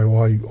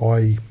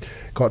 I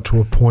got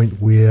to a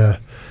point where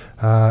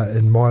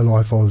in my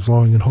life I was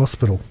lying in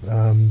hospital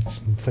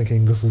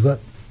thinking this is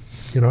it,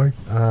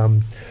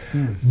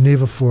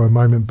 never for a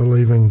moment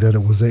believing that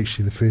it was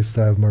actually the first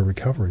day of my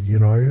recovery,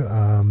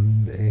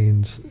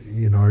 it's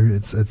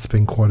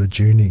been quite a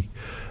journey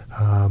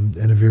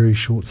in a very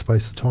short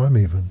space of time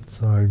even.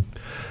 So,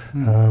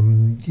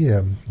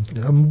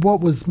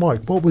 what was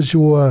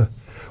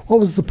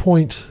the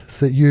point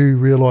that you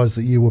realised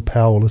that you were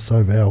powerless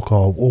over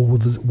alcohol, or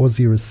was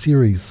there a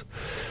series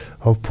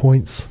of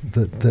points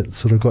that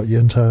sort of got you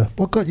into,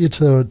 what got you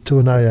to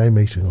an AA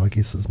meeting, I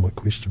guess is my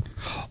question.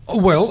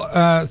 Well,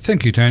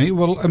 thank you, Tony.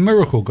 Well, a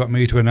miracle got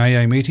me to an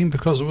AA meeting,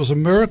 because it was a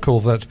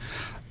miracle that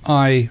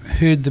I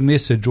heard the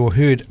message, or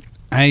heard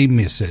a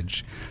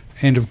message,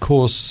 and of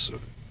course,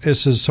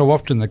 as is so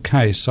often the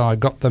case, I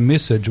got the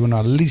message when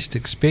I least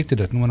expected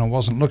it and when I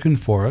wasn't looking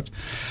for it.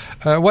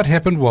 What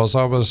happened was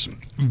I was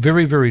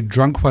very, very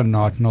drunk one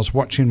night, and I was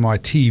watching my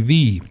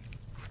TV,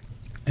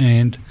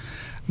 and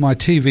my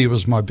TV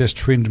was my best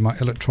friend and my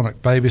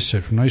electronic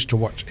babysitter, and I used to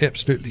watch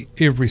absolutely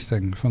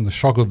everything, from the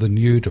shock of the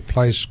new to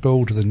Play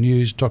School to the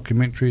news,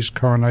 documentaries,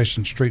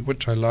 Coronation Street,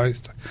 which I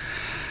loathed.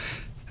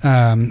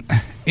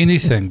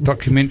 Anything,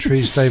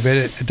 documentaries,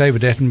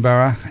 David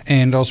Attenborough,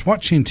 and I was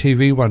watching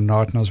TV one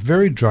night, and I was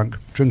very drunk,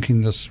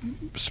 drinking this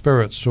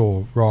spirits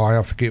or rye,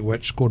 I forget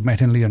which, called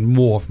Mattingly and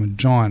Moore, from a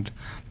giant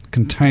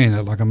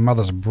container like a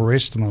mother's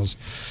breast, and I was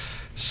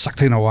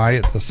suckling away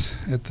at this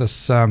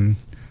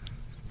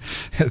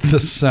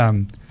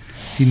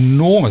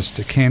enormous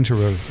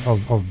decanter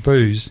of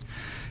booze.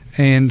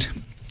 And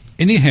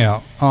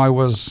anyhow, I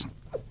was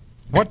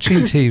watching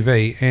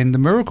TV, and the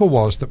miracle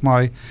was that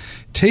my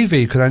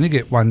TV could only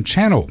get one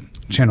channel,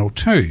 Channel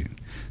 2.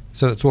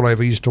 So that's all I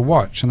ever used to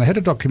watch. And they had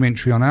a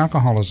documentary on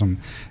alcoholism,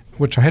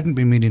 which I hadn't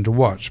been meaning to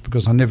watch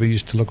because I never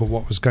used to look at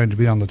what was going to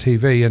be on the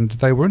TV. And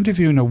they were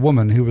interviewing a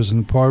woman who was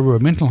in Poirua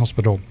Mental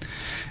Hospital.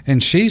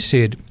 And she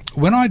said,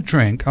 when I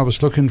drank, I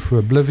was looking for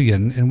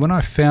oblivion, and when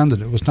I found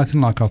it, it was nothing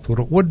like I thought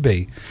it would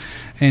be.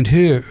 And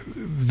her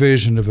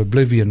version of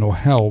oblivion or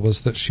hell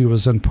was that she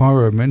was in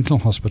Poirua Mental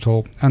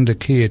Hospital under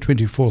care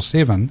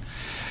 24/7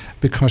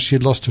 because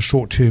she'd lost her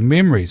short-term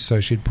memory.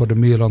 So she'd put a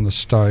meal on the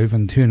stove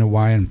and turn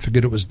away and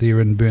forget it was there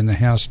and burn the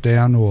house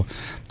down, or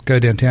go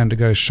downtown to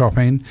go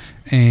shopping,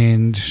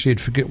 and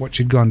she'd forget what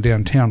she'd gone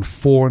downtown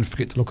for and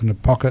forget to look in the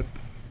pocket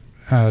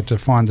to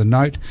find the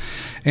note.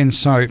 And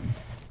so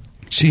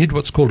she had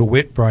what's called a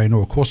wet brain,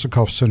 or a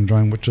Korsakoff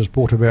syndrome, which is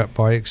brought about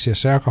by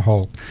excess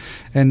alcohol.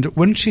 And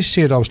when she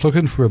said I was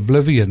looking for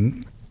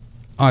oblivion,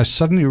 I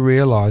suddenly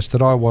realised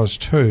that I was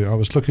too. I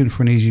was looking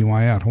for an easy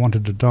way out. I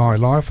wanted to die.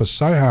 Life was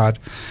so hard,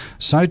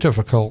 so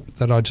difficult,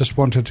 that I just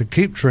wanted to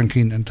keep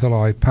drinking until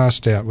I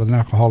passed out with an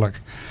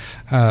alcoholic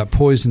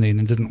poisoning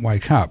and didn't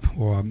wake up.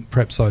 Or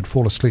perhaps I'd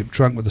fall asleep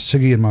drunk with a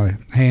ciggy in my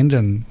hand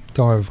and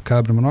die of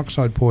carbon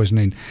monoxide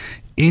poisoning.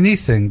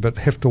 Anything but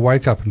have to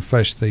wake up and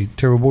face the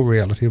terrible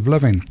reality of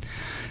living.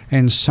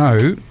 And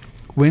so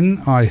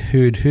when I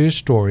heard her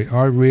story,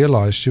 I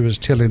realised she was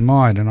telling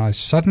mine, and I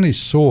suddenly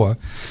saw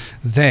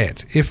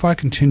that if I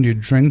continued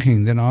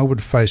drinking, then I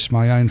would face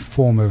my own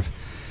form of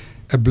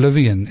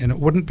oblivion, and it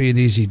wouldn't be an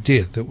easy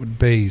death. It would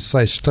be,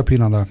 say,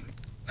 slipping on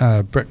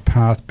a brick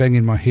path,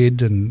 banging my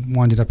head and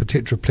winding up a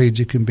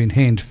tetraplegic and being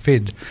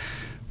hand-fed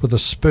with a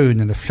spoon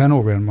and a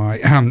flannel around my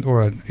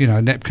or a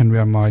napkin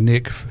around my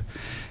neck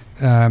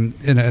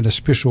in a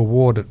special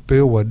ward at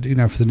Burwood,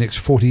 for the next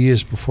 40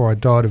 years before I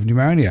died of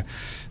pneumonia.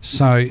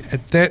 So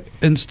at that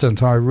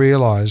instant I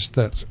realised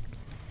that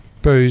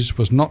booze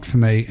was not for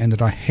me and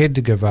that I had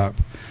to give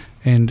up.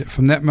 And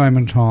from that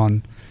moment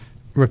on,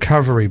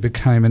 recovery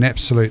became an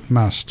absolute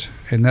must,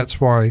 and that's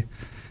why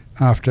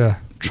after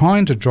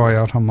trying to dry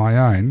out on my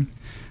own,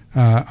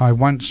 I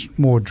once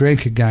more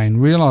drank again,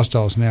 realised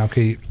I was an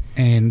alkie,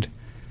 and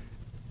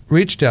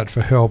reached out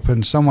for help,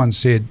 and someone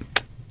said,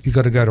 "You've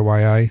got to go to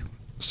AA."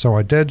 So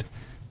I did,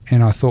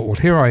 and I thought, well,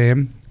 here I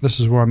am, this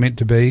is where I'm meant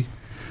to be,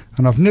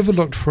 and I've never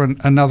looked for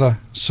another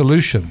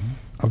solution.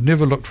 I've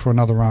never looked for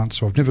another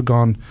answer. I've never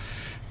gone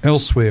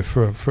elsewhere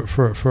for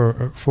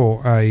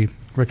a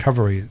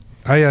recovery.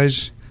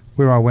 AA's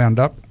where I wound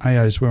up,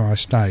 AA's where I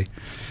stay.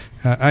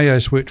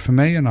 AA's worked for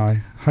me, and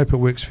I hope it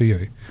works for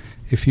you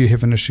if you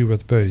have an issue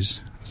with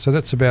booze. So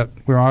that's about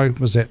where I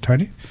was at,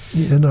 Tony.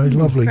 Yeah, no,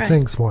 lovely. Great.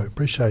 Thanks, Mike.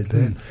 Appreciate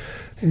that.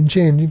 And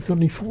Jan, you've got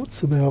any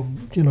thoughts about,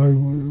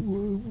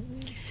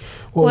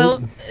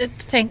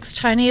 thanks,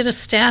 Tony. It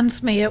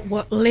astounds me at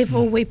what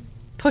level we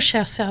push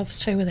ourselves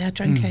to with our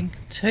drinking,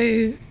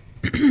 to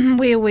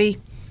where we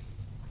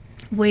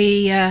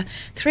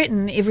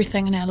threaten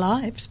everything in our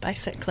lives,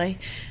 basically.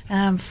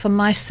 For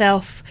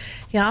myself,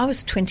 I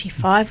was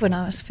 25 when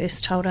I was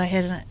first told I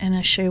had an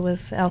issue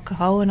with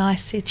alcohol, and I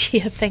said,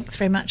 yeah, thanks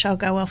very much, I'll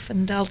go off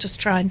and I'll just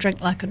try and drink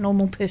like a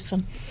normal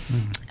person.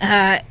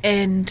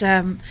 And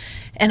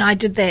I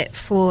did that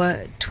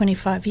for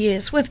 25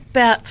 years with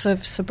bouts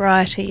of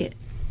sobriety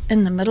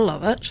in the middle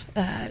of it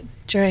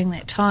during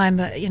that time,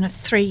 but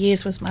 3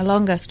 years was my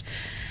longest.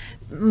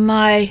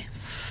 My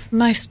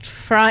most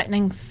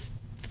frightening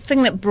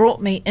thing that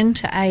brought me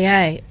into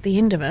AA at the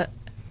end of it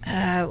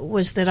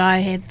was that I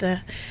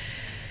had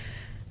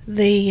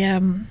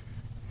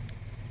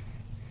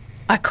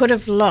I could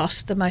have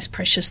lost the most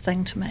precious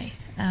thing to me,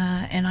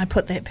 and I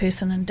put that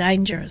person in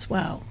danger as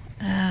well.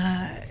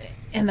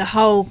 And the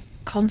whole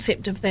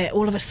concept of that,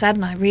 all of a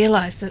sudden I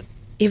realised that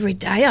every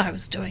day I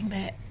was doing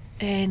that,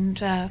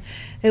 and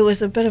it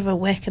was a bit of a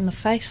whack in the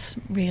face,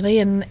 really,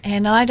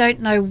 and I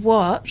don't know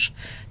what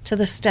to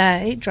this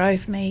day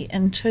drove me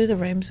into the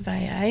rooms of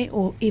AA,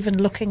 or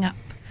even looking up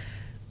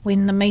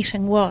when the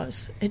meeting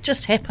was. It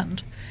just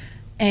happened,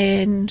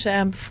 and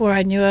before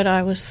I knew it,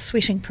 I was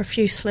sweating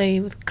profusely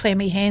with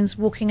clammy hands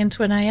walking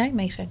into an AA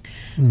meeting.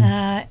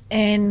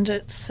 And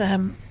it's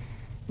I'm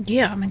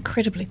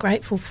incredibly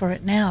grateful for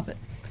it now, but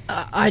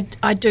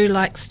I do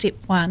like step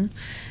one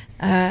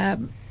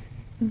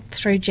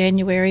through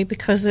January,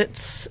 because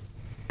it's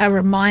a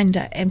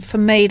reminder, and for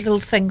me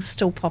little things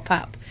still pop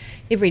up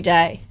every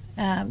day,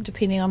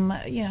 depending on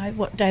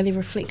what daily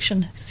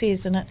reflection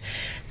says in it,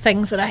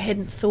 things that I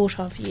hadn't thought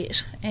of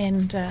yet,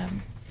 and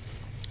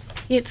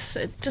it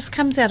just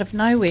comes out of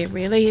nowhere,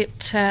 really.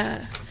 It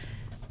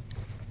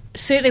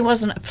certainly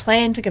wasn't a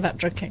plan to give up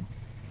drinking.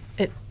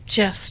 It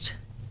just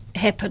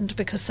happened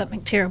because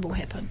something terrible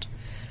happened.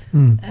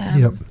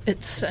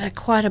 It's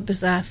quite a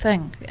bizarre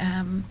thing.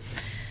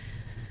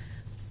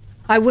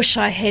 I wish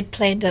I had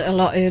planned it a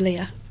lot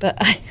earlier,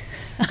 but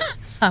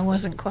I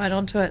wasn't quite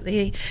onto it.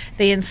 The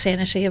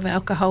insanity of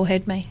alcohol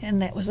had me, and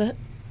that was it,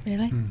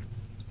 really.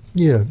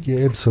 Yeah,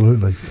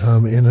 absolutely.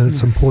 And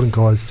it's important,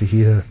 guys, to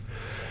hear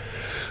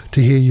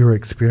your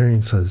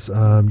experiences.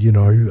 And at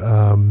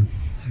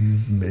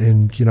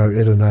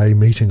an A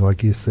meeting, I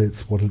guess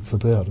that's what it's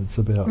about. It's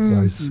about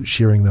those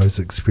sharing those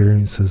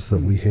experiences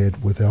that we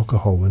had with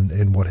alcohol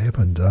and what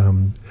happened.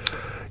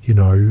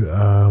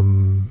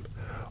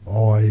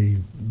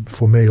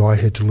 I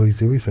had to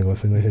lose everything. I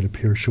think I had a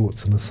pair of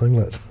shorts and a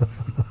singlet.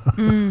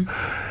 You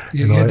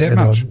had that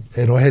much?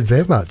 And I had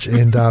that much.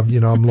 And,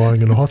 I'm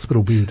lying in a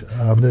hospital bed.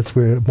 That's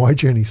where my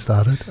journey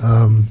started.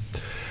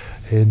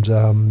 It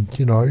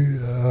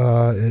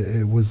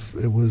was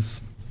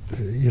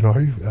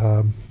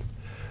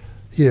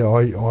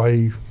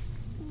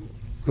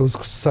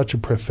such a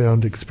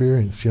profound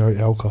experience.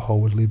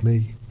 Alcohol had led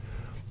me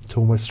to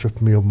almost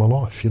strip me of my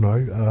life,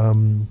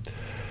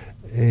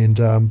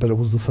 but it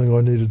was the thing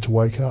I needed to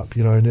wake up.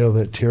 Now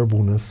that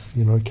terribleness,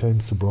 came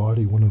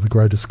sobriety, one of the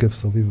greatest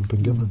gifts I've ever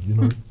been given,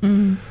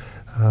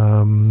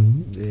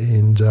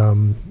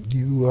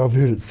 I've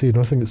heard it said,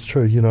 and I think it's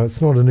true,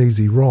 it's not an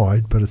easy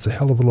ride, but it's a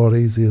hell of a lot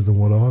easier than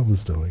what I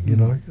was doing,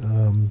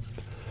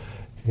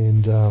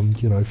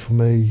 for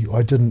me,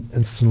 I didn't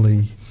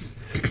instantly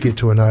get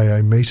to an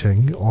AA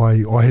meeting.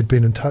 I had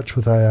been in touch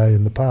with AA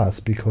in the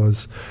past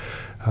because,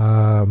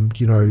 an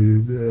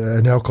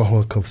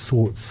alcoholic of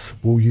sorts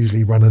will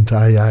usually run into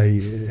AA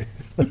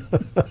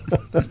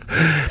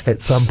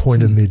at some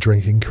point in their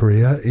drinking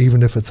career,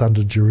 even if it's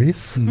under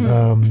duress.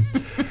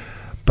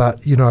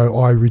 But,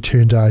 I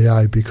returned to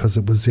AA because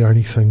it was the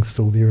only thing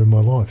still there in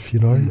my life,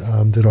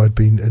 that I'd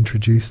been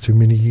introduced to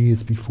many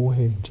years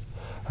beforehand.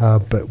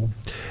 But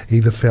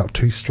either felt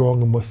too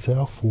strong in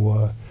myself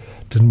or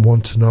didn't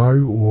want to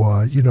know,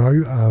 or,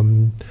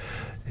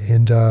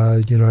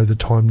 the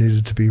time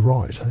needed to be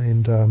right.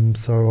 And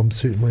so I'm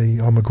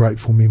a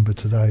grateful member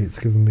today. It's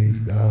given me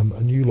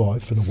a new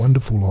life and a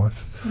wonderful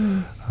life.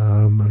 And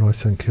I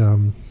think,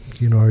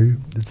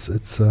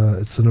 it's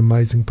an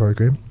amazing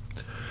program.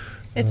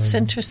 It's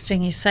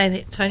interesting you say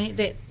that, Tony,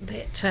 that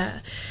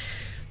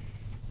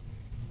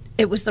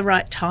it was the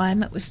right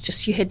time. It was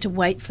just you had to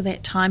wait for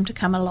that time to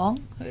come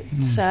along.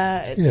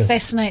 It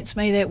fascinates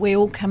me that we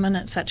all come in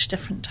at such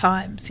different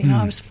times. You know,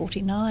 I was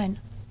 49.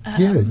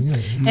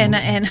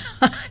 And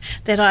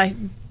that I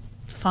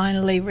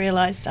finally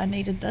realised I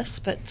needed this,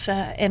 but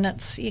and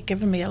it's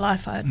given me a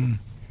life I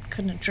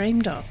couldn't have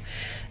dreamed of.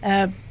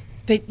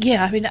 But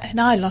yeah, I mean, and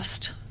I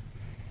lost.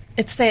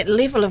 It's that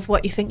level of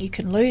what you think you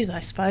can lose, I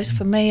suppose.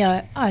 For me,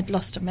 I'd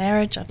lost a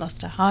marriage, I'd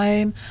lost a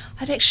home.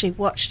 I'd actually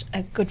watched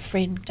a good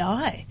friend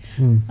die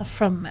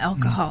from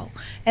alcohol,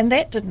 and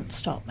that didn't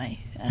stop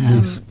me.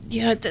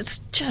 You know, it's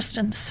just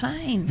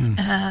insane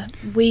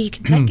where you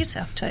can take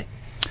yourself to.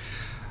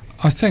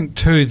 I think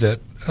too that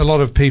a lot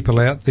of people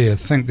out there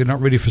think they're not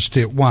ready for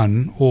step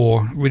one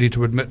or ready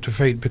to admit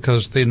defeat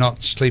because they're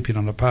not sleeping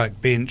on a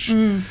park bench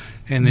and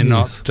they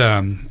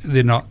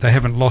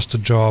haven't lost a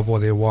job or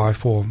their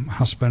wife or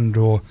husband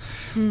or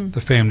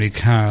the family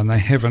car, and they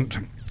haven't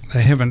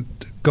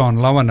gone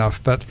low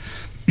enough. But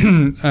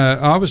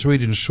I was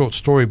reading a short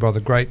story by the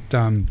great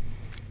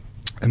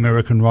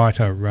American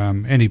writer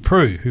Annie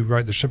Proulx, who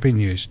wrote the Shipping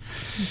News,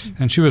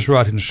 and she was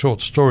writing a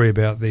short story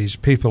about these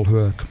people who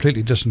are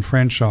completely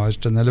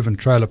disenfranchised and they live in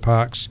trailer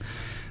parks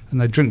and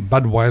they drink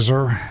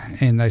Budweiser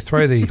and they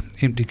throw the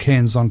empty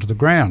cans onto the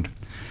ground.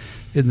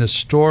 In this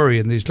story,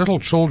 and these little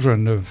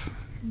children of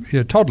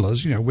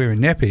toddlers, wearing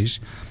nappies,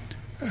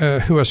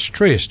 who are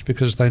stressed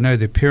because they know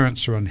their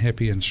parents are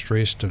unhappy and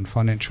stressed and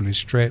financially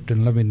strapped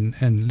and living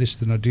in less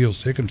than ideal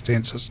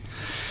circumstances.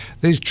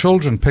 These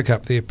children pick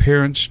up their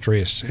parents'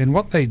 stress, and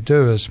what they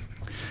do is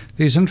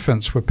these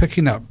infants were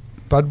picking up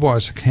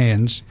Budweiser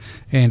cans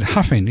and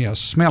huffing,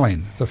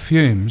 smelling the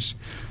fumes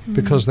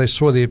because they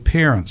saw their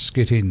parents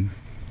getting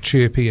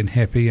chirpy and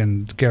happy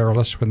and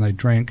garrulous when they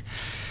drank.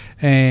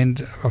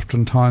 And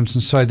oftentimes,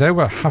 and so they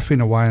were huffing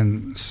away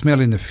and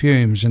smelling the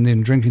fumes and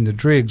then drinking the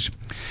dregs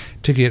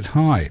to get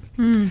high.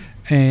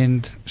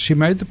 And she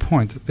made the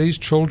point that these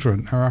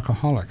children are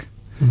alcoholic.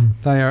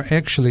 They are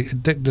actually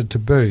addicted to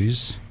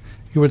booze.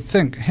 You would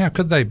think, how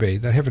could they be?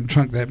 They haven't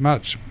drunk that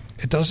much.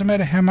 It doesn't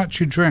matter how much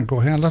you drink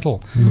or how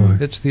little.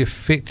 It's the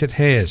effect it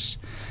has.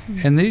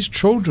 And these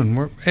children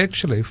were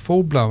actually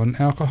full-blown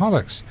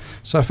alcoholics.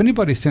 So if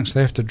anybody thinks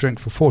they have to drink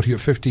for 40 or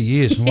 50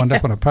 years and wind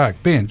up on a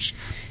park bench,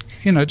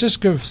 just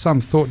give some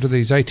thought to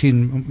these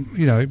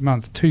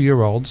 18-month,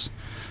 2-year-olds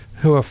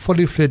who are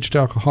fully fledged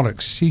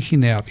alcoholics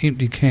seeking out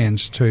empty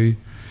cans to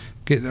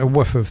get a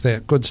whiff of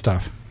that good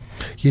stuff.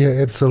 Yeah,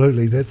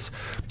 absolutely. That's,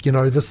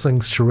 this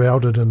thing's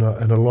shrouded in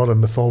a lot of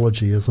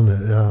mythology, isn't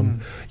it?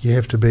 You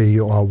have to be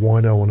a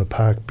wino on a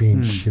park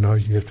bench, you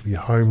have to be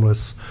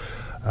homeless.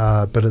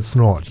 But it's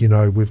not.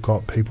 We've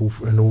got people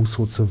in all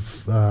sorts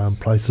of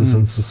places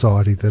in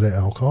society that are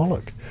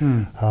alcoholic.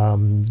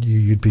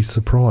 You'd be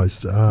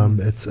surprised.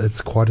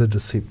 It's quite a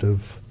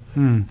deceptive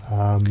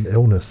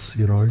illness,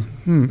 Yeah.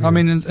 I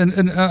mean,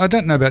 and I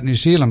don't know about New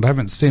Zealand. I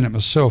haven't seen it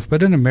myself.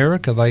 But in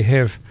America, they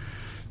have,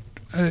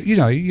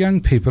 young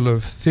people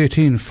of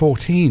 13,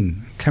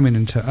 14 coming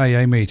into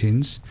AA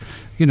meetings.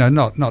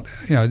 More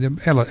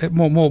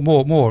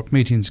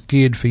meetings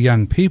geared for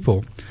young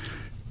people.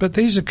 But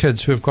these are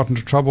kids who have got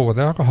into trouble with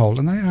alcohol,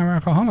 and they are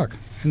alcoholic,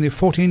 and they're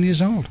 14 years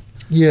old.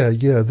 Yeah,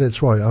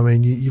 that's right. I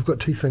mean, you've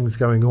got two things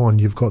going on.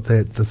 You've got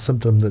the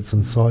symptom that's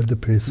inside the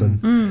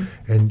person,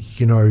 and,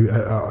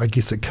 I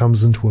guess it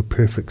comes into a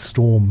perfect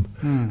storm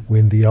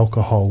when the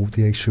alcohol,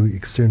 the actual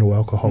external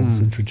alcohol is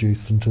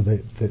introduced into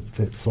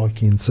that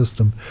psyche and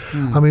system.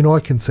 I mean,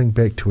 I can think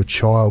back to a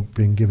child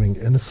being given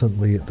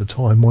innocently at the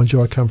time. Mind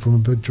you, I come from a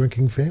big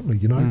drinking family,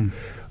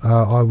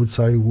 I would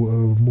say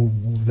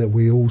that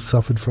we all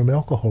suffered from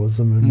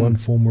alcoholism in one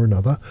form or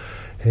another.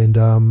 And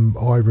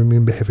I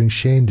remember having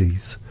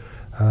shandies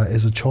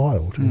as a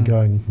child and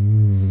going,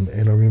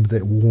 and I remember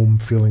that warm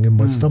feeling in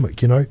my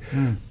stomach,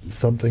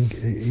 something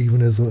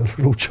even as a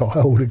little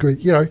child,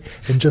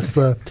 and just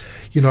the,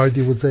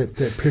 there was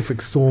that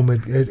perfect storm,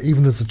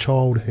 even as a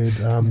child had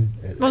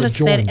it's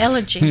joined. That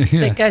allergy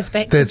that goes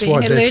back to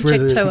being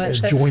allergic to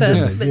it.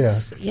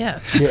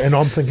 And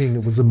I'm thinking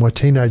it was in my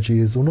teenage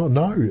years, or not,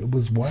 no, it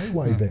was way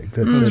back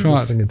that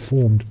this thing had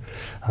formed.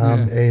 I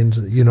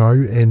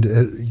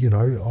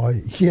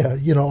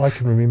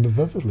can remember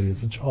vividly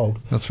as a child.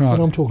 That's right.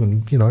 But I'm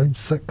talking,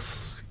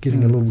 6,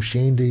 getting a little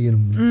shandy,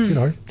 and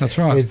that's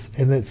right.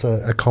 And that's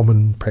a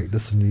common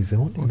practice in New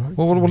Zealand.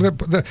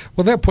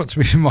 Well, that puts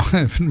me in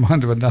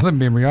mind of another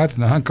memory. I had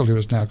an uncle who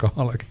was an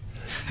alcoholic.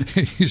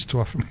 He used to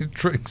offer me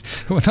drinks.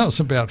 When I was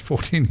about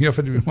 14, he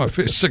offered me my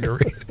first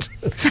cigarette.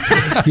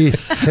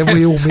 Yes, have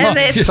we all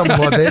met something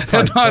like that?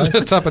 And I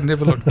lit up and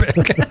never looked back.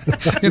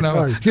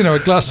 A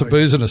glass of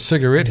booze and a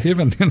cigarette,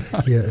 heaven.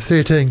 Yeah,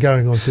 13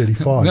 going on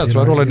 35. That's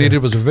right. All I needed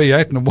was a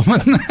V8 and a woman.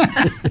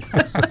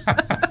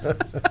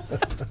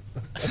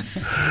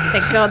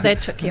 Thank God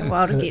that took you a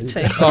while to get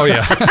to. Oh,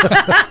 yeah.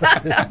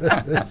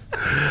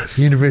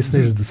 The universe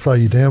needed to slow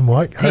you down,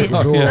 Mike. It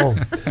was all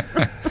wrong.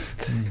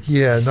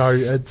 Yeah, no,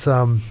 it's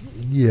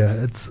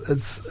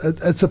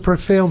it's a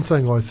profound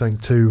thing, I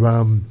think,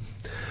 to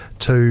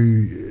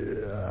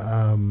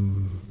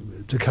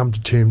to come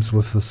to terms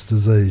with this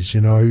disease.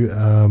 You know,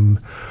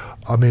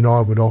 I mean, I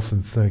would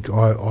often think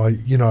I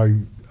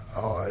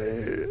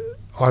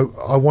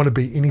want to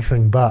be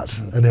anything but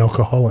an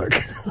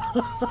alcoholic.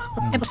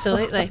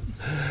 Absolutely.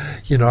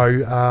 You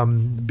know,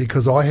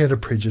 because I had a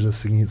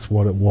prejudice against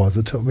what it was.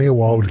 It took me a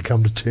while to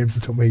come to terms.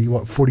 It took me,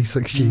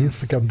 46 years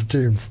to come to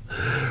terms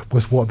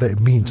with what that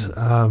meant.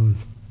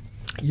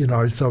 You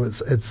know, so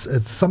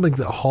it's something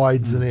that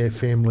hides in our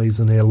families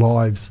and our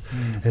lives,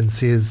 and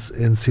says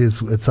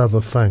it's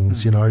other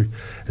things. You know,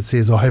 it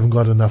says I haven't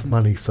got enough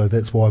money, so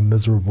that's why I'm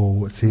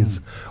miserable. It says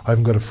I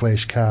haven't got a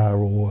flash car,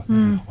 or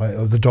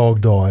the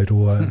dog died,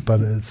 but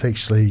it's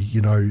actually,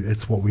 you know,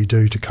 it's what we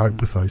do to cope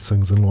with those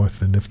things in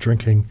life. And if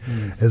drinking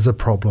is a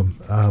problem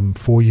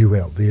for you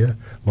out there,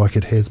 like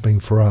it has been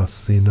for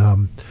us,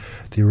 then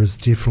there is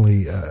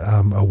definitely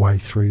a way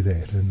through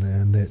that,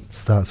 and that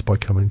starts by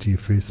coming to your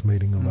first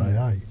meeting of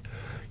AA.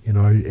 You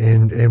know,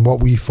 and what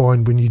will you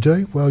find when you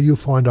do? Well, you'll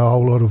find a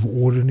whole lot of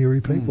ordinary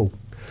people.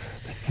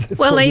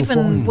 Well,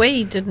 even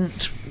we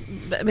didn't.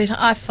 I mean,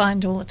 I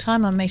find all the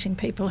time I'm meeting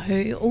people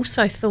who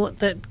also thought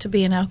that to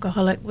be an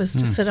alcoholic was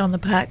to sit on the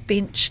park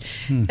bench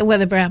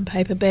with a brown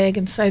paper bag,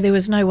 and so there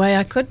was no way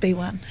I could be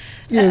one.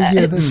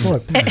 Yeah, that's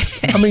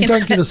right. I mean,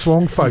 don't get us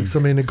wrong, folks. I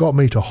mean, it got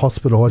me to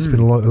hospital. I spent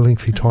a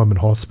lengthy time in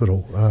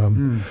hospital.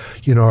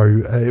 You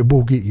know, it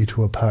will get you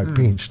to a park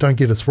bench. Don't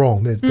get us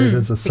wrong. That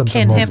is a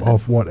symptom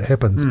of what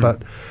happens.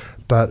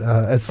 But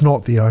it's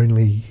not the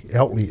only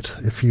outlet,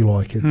 if you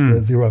like.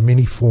 There are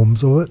many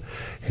forms of it,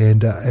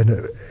 and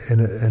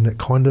it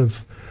kind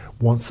of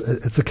wants.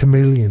 It's a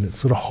chameleon. It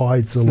sort of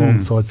hides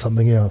alongside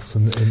something else,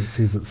 and it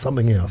says it's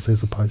something else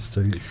as opposed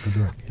to it's the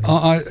drink. You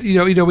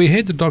know? You know, we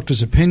had the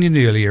doctor's opinion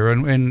earlier,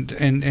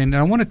 and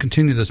I want to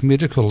continue this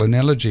medical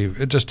analogy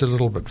just a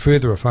little bit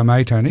further, if I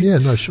may, Tony. Yeah,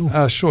 no,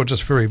 sure. Sure,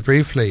 just very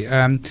briefly.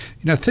 You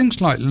know, things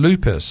like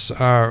lupus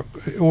are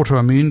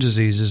autoimmune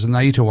diseases, and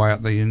they eat away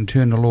at the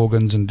internal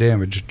organs and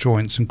damage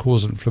joints and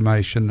cause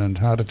inflammation and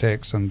heart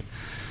attacks and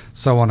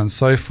so on and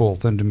so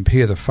forth, and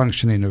impair the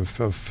functioning of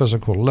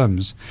physical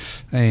limbs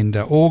and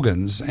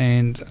organs.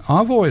 And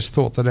I've always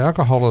thought that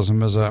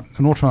alcoholism is an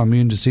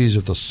autoimmune disease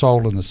of the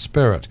soul and the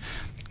spirit.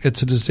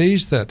 It's a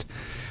disease that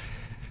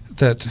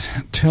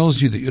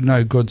tells you that you're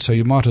no good, so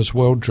you might as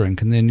well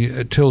drink, and then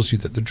it tells you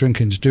that the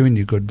drinking's doing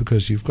you good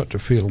because you've got to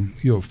feel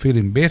you're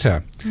feeling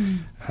better.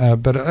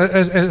 But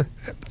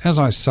as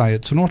I say,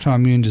 it's an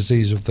autoimmune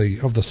disease of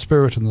the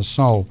spirit and the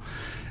soul.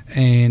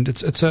 And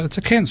it's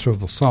a cancer of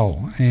the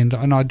soul, and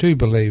I do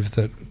believe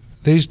that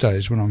these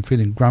days when I'm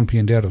feeling grumpy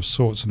and out of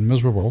sorts and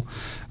miserable,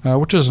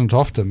 which isn't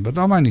often, but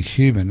I'm only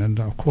human, and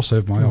of course I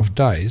have my off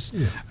days.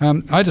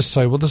 I just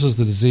say, well, this is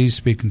the disease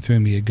speaking through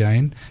me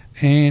again,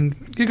 and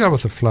you go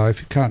with the flow. If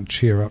you can't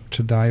cheer up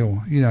today,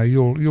 or you know,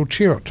 you'll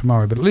cheer up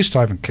tomorrow, but at least I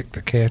haven't kicked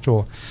a cat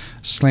or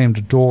slammed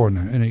a door in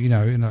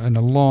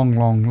a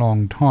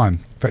long time.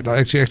 In fact,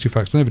 actually,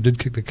 folks, I never did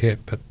kick the cat,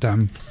 but.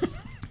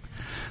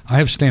 I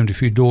have slammed a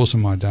few doors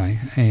in my day,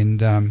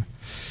 and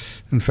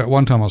in fact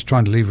one time I was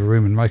trying to leave a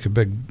room and make a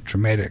big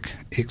dramatic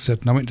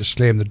exit, and I went to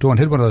slam the door and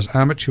had one of those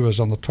armatures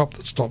on the top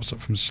that stops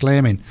it from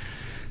slamming.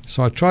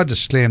 So I tried to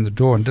slam the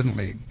door and didn't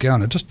let it go,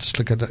 and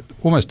it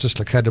almost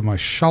dislocated my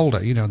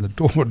shoulder, you know, and the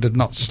door did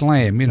not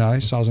slam, you know,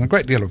 so I was in a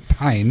great deal of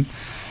pain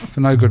for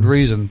no good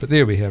reason, but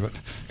there we have it.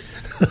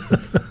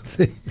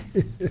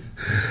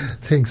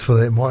 Thanks for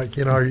that, Mike.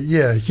 You know,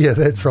 yeah,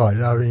 that's right.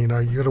 I mean, you know,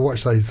 you got to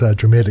watch those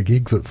dramatic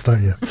exits,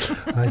 don't you?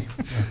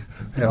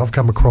 Yeah, I've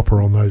come a cropper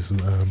on those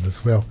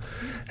as well.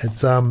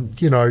 It's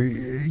you know,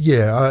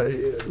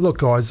 look,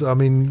 guys. I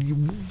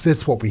mean,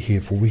 that's what we're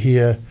here for. We're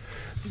here,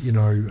 you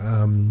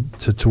know,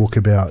 to talk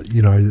about,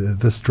 you know,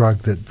 this drug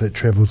that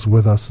travels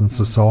with us in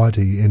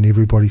society, and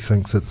everybody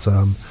thinks it's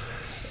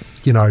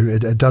you know,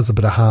 it does a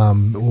bit of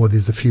harm, or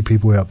there's a few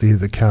people out there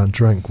that can't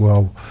drink.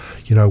 Well,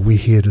 you know, we're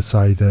here to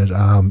say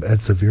that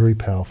it's a very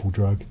powerful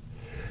drug,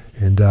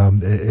 and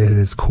it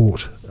has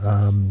caught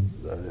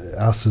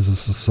us as a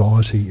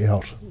society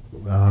out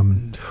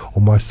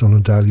almost on a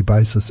daily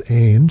basis,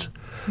 and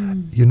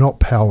you're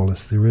not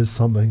powerless. There is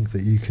something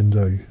that you can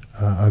do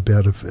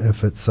about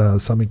if it's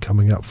something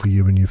coming up for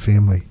you and your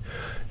family,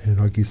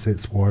 and I guess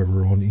that's why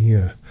we're on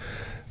air.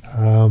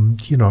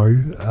 You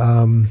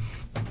know,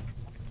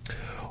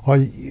 are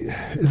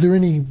there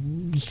any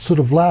sort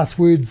of last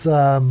words,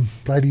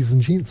 ladies and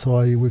gents?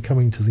 We're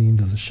coming to the end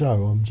of the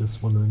show. I'm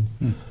just wondering,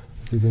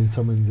 has there been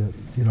something that,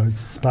 you know,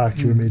 sparked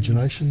your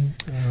imagination?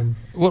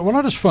 Well,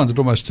 I just find it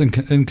almost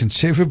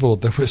inconceivable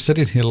that we're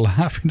sitting here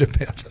laughing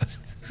about it.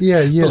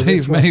 Yeah.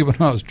 Believe me,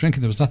 when I was drinking,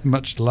 there was nothing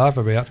much to laugh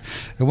about.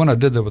 And when I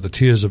did that with the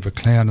tears of a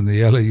clown in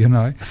the alley, you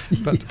know.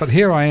 But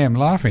here I am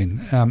laughing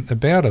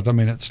about it. I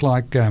mean, it's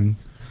like...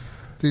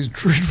 these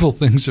dreadful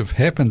things have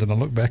happened, and I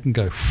look back and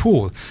go,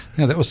 phew,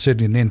 yeah, that was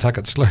certainly a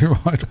Nantucket slow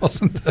ride,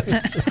 wasn't it?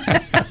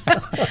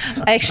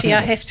 Actually,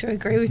 I have to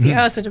agree with you.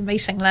 I was at a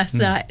meeting last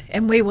night,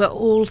 and we were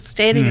all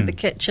standing in the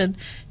kitchen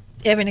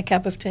having a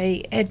cup of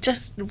tea, and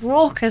just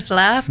raucous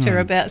laughter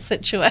about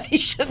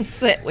situations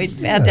that we'd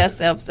found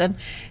ourselves in.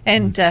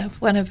 And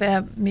one of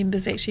our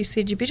members actually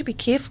said, "You better be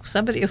careful,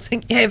 somebody will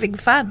think you're having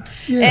fun."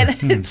 And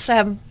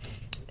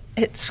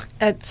it's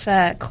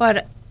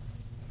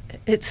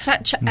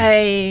such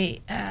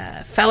a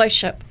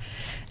fellowship.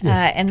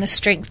 And the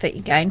strength that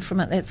you gain from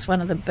it, that's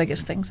one of the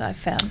biggest things I've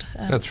found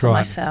for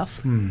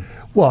myself.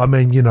 Well, I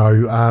mean,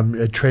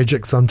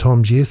 tragic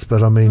sometimes, yes,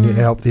 but I mean,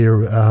 out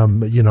there, at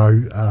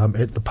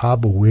the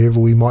pub or wherever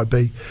we might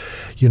be,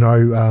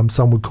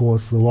 some would call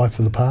us the life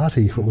of the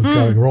party if it was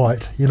going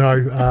right.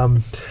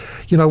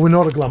 We're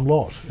not a glum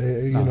lot,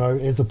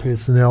 as a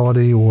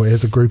personality or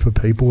as a group of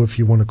people, if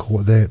you want to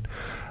call it that.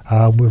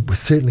 We're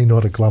certainly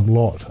not a glum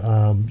lot.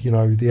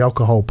 The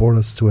alcohol brought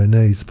us to our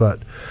knees, but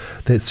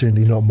that's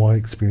certainly not my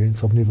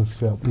experience. I've never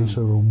felt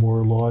better or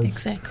more alive.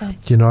 Exactly.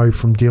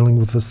 From dealing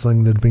with this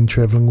thing that had been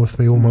travelling with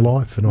me all my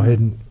life, and I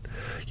hadn't,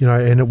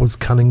 and it was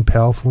cunning,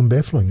 powerful, and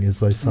baffling, as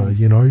they say.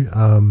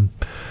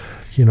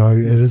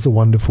 It is a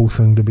wonderful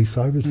thing to be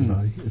sober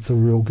today. It's a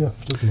real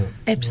gift, isn't it?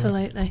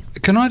 Absolutely.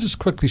 Can I just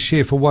quickly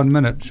share for 1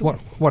 minute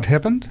what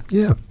happened?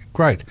 Yeah.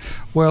 Great.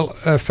 Well,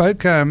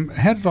 folk,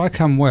 how did I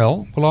come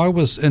well? Well, I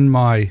was in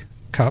my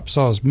cups.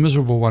 I was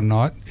miserable one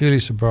night, early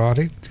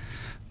sobriety,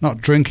 not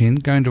drinking,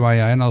 going to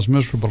AA, and I was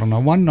miserable.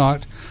 And one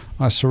night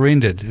I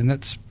surrendered, and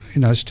that's,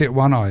 step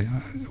one.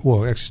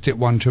 Actually step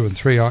 1, 2 and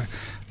 3. I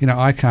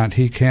can't,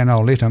 he can,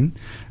 I'll let him.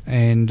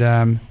 And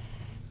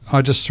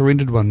I just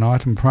surrendered one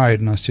night and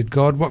prayed, and I said,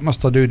 God, what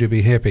must I do to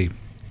be happy?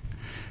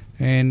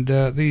 And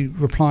the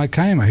reply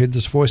came. I heard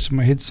this voice in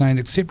my head saying,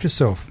 accept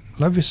yourself,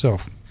 love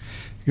yourself.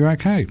 You're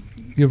okay,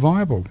 you're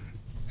viable.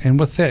 And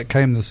with that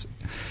came this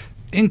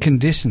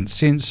incandescent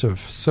sense of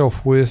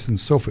self-worth and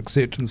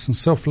self-acceptance and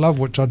self-love,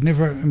 which I'd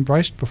never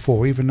embraced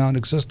before, even known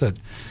existed.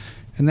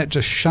 And that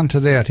just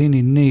shunted out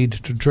any need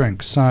to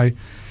drink. So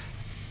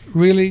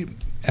really,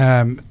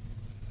 the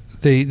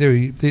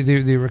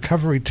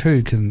recovery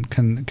too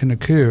can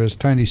occur, as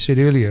Tony said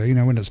earlier,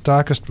 when it's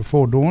darkest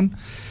before dawn,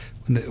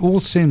 when it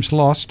all seems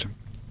lost,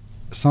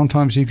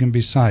 sometimes you can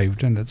be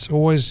saved. And it's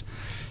always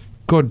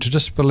good to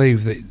just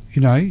believe that,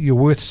 you're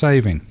worth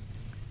saving.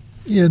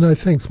 Yeah, no,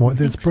 thanks, Mike.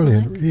 That's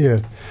brilliant. Mike. Yeah.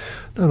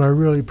 No, I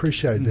really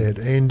appreciate that.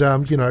 And,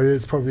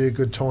 it's probably a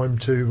good time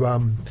to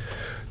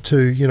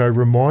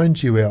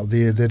remind you out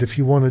there that if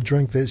you want to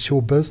drink, that's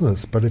your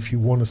business. But if you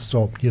want to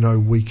stop,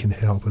 we can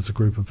help as a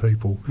group of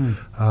people.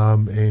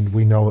 And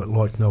we know it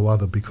like no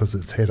other because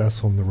it's had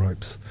us on the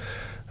ropes.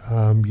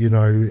 And you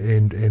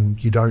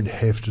don't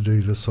have to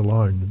do this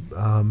alone.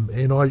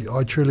 And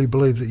I truly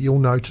believe that you'll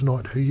know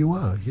tonight who you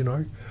are,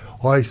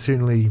 I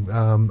certainly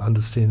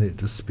understand that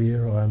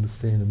despair. I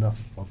understand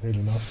enough. I've had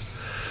enough,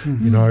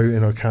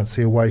 and I can't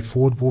see a way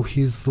forward. Well,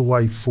 here's the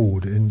way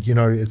forward. And,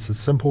 it's as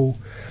simple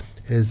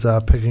as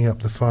picking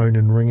up the phone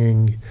and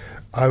ringing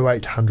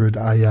 0800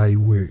 AA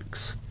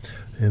Works.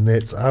 And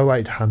that's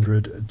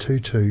 0800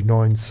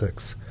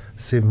 2296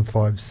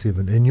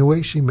 757. And you'll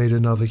actually meet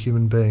another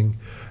human being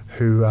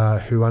who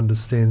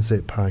understands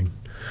that pain.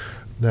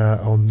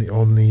 On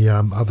the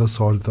other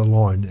side of the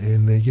line,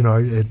 and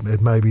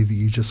it may be that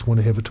you just want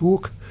to have a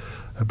talk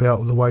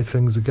about the way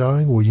things are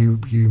going, or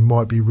you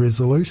might be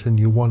resolute and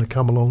you want to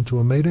come along to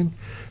a meeting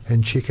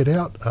and check it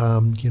out,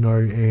 and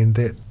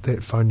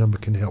that phone number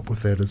can help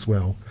with that as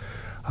well.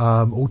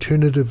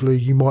 Alternatively,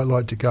 you might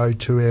like to go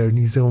to our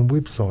New Zealand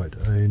website,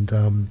 and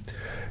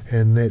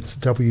that's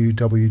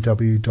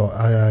www.aa.org.nz,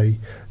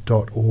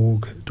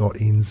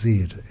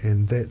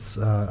 and that's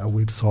a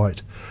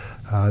website.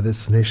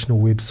 That's the national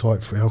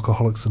website for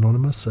Alcoholics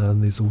Anonymous,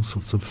 and there's all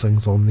sorts of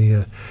things on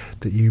there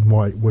that you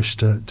might wish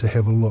to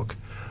have a look.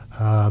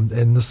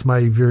 And this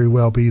may very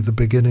well be the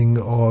beginning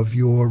of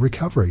your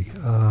recovery.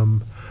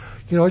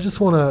 I just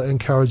want to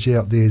encourage you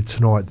out there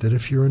tonight that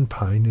if you're in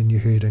pain and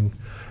you're hurting,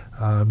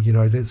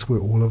 that's where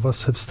all of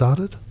us have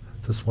started,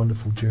 this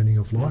wonderful journey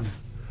of life.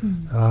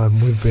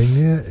 We've been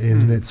there,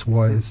 and that's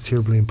why it's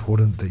terribly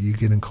important that you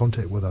get in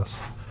contact with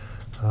us,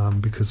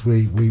 because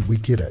we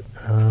get it,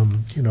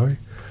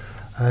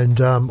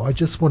 And I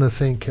just want to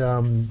thank,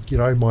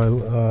 my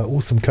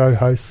awesome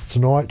co-hosts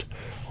tonight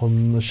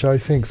on the show.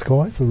 Thanks,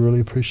 guys. I really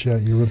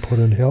appreciate your input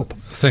and help.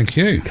 Thank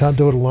you. Can't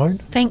do it alone.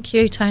 Thank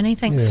you, Tony.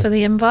 Thanks for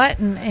the invite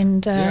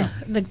and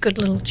the good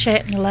little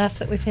chat and the laugh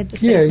that we've had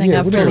this evening.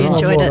 I've really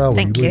enjoyed it.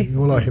 Thank you. We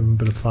all like having a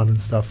bit of fun and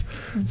stuff.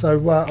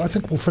 So I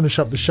think we'll finish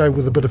up the show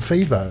with a bit of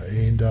Fever,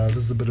 and this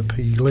is a bit of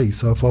Peggy Lee.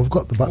 So if I've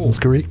got the buttons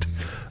correct,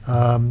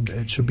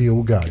 it should be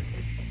all go.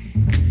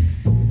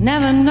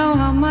 Never know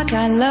how much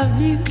I love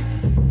you.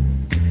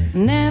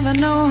 Never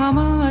know how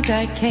much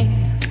I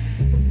care.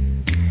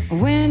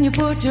 When you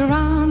put your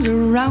arms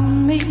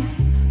around me,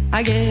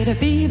 I get a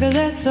fever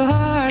that's so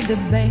hard to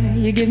bear.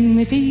 You give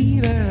me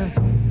fever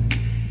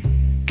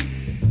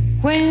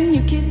when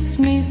you kiss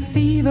me,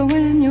 fever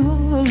when you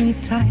hold me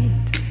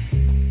tight.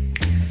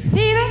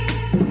 Fever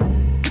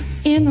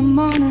in the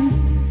morning,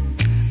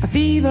 a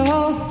fever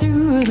all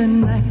through the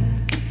night.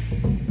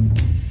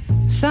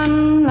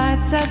 Sun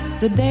lights up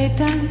the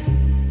daytime,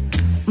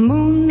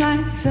 moon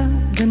lights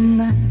up the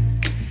night.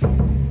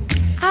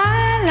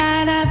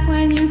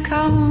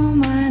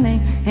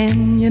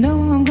 and you know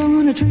I'm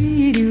gonna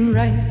treat you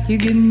right. You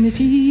give me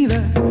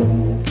fever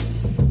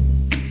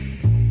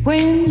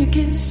when you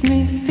kiss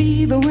me,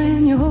 fever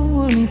when you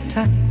hold me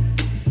tight.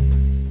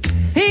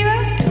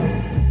 Fever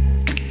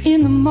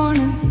in the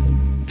morning,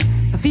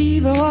 a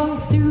fever all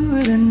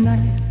through the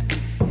night.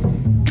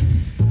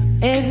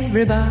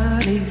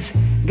 Everybody's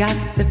got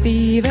the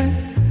fever,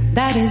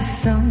 that is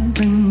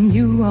something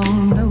you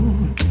all know.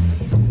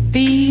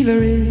 Fever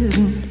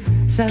isn't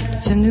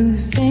such a new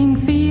thing,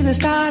 fever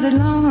started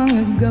long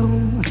ago.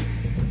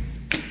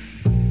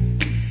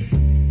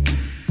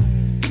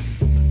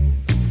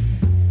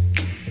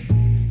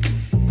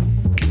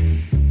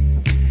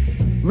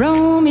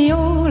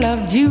 Romeo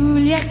loved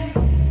Juliet,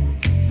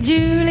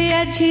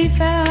 Juliet, she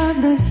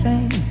felt the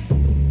same.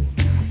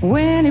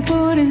 When he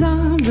put his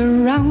arms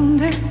around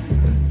her,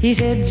 he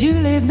said,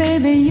 Julie,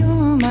 baby,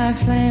 you're my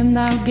flame,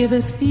 thou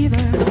givest fever.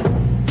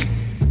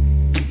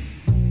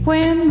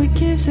 When we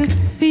kiss it,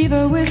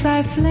 fever with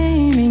thy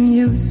flaming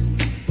youth.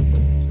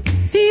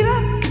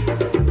 Fever,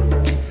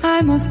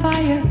 I'm a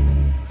fire,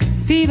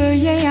 fever,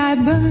 yea, I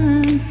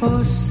burn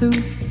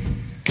forsooth.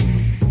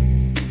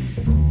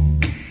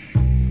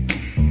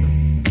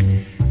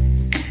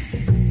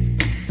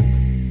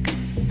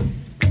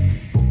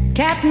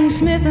 Captain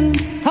Smith and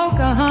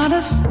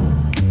Pocahontas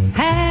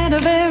had a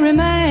very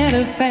mad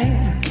affair.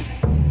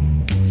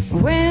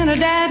 When her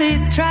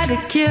daddy tried to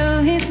kill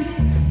him,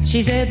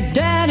 she said,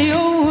 Daddy,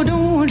 oh,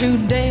 don't you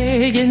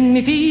dare give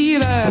me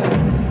fever.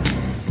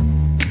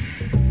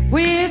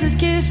 With his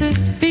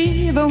kisses,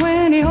 fever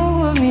when he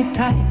holds me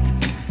tight.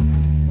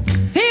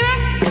 Fever,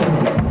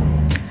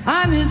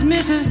 I'm his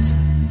missus,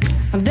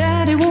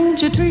 Daddy,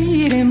 won't you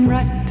treat him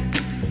right?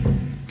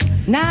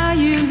 Now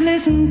you've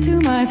listened to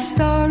my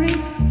story,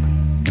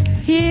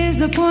 here's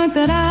the point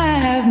that I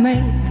have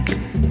made.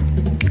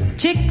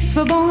 Chicks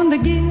were born to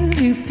give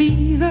you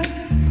fever,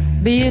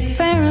 be it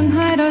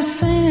Fahrenheit or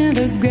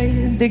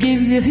centigrade, they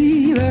give you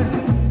fever.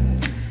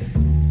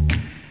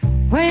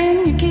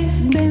 When you kiss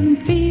them,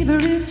 fever,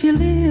 if you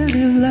live,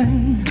 you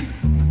learn.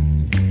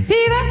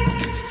 Fever,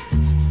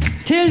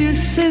 till you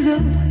sizzle,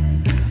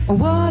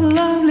 what a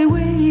lovely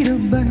way to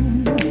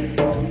burn.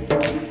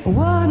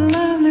 What a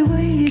lovely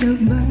way to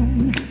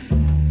burn.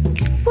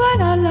 What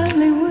a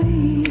lovely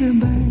way to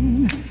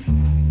burn.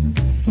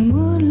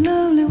 What a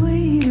lovely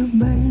way to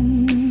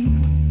burn.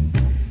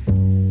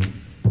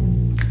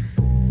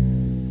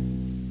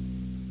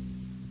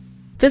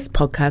 This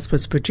podcast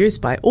was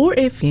produced by OAR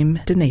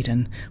FM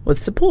Dunedin with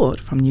support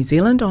from New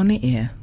Zealand On the Air.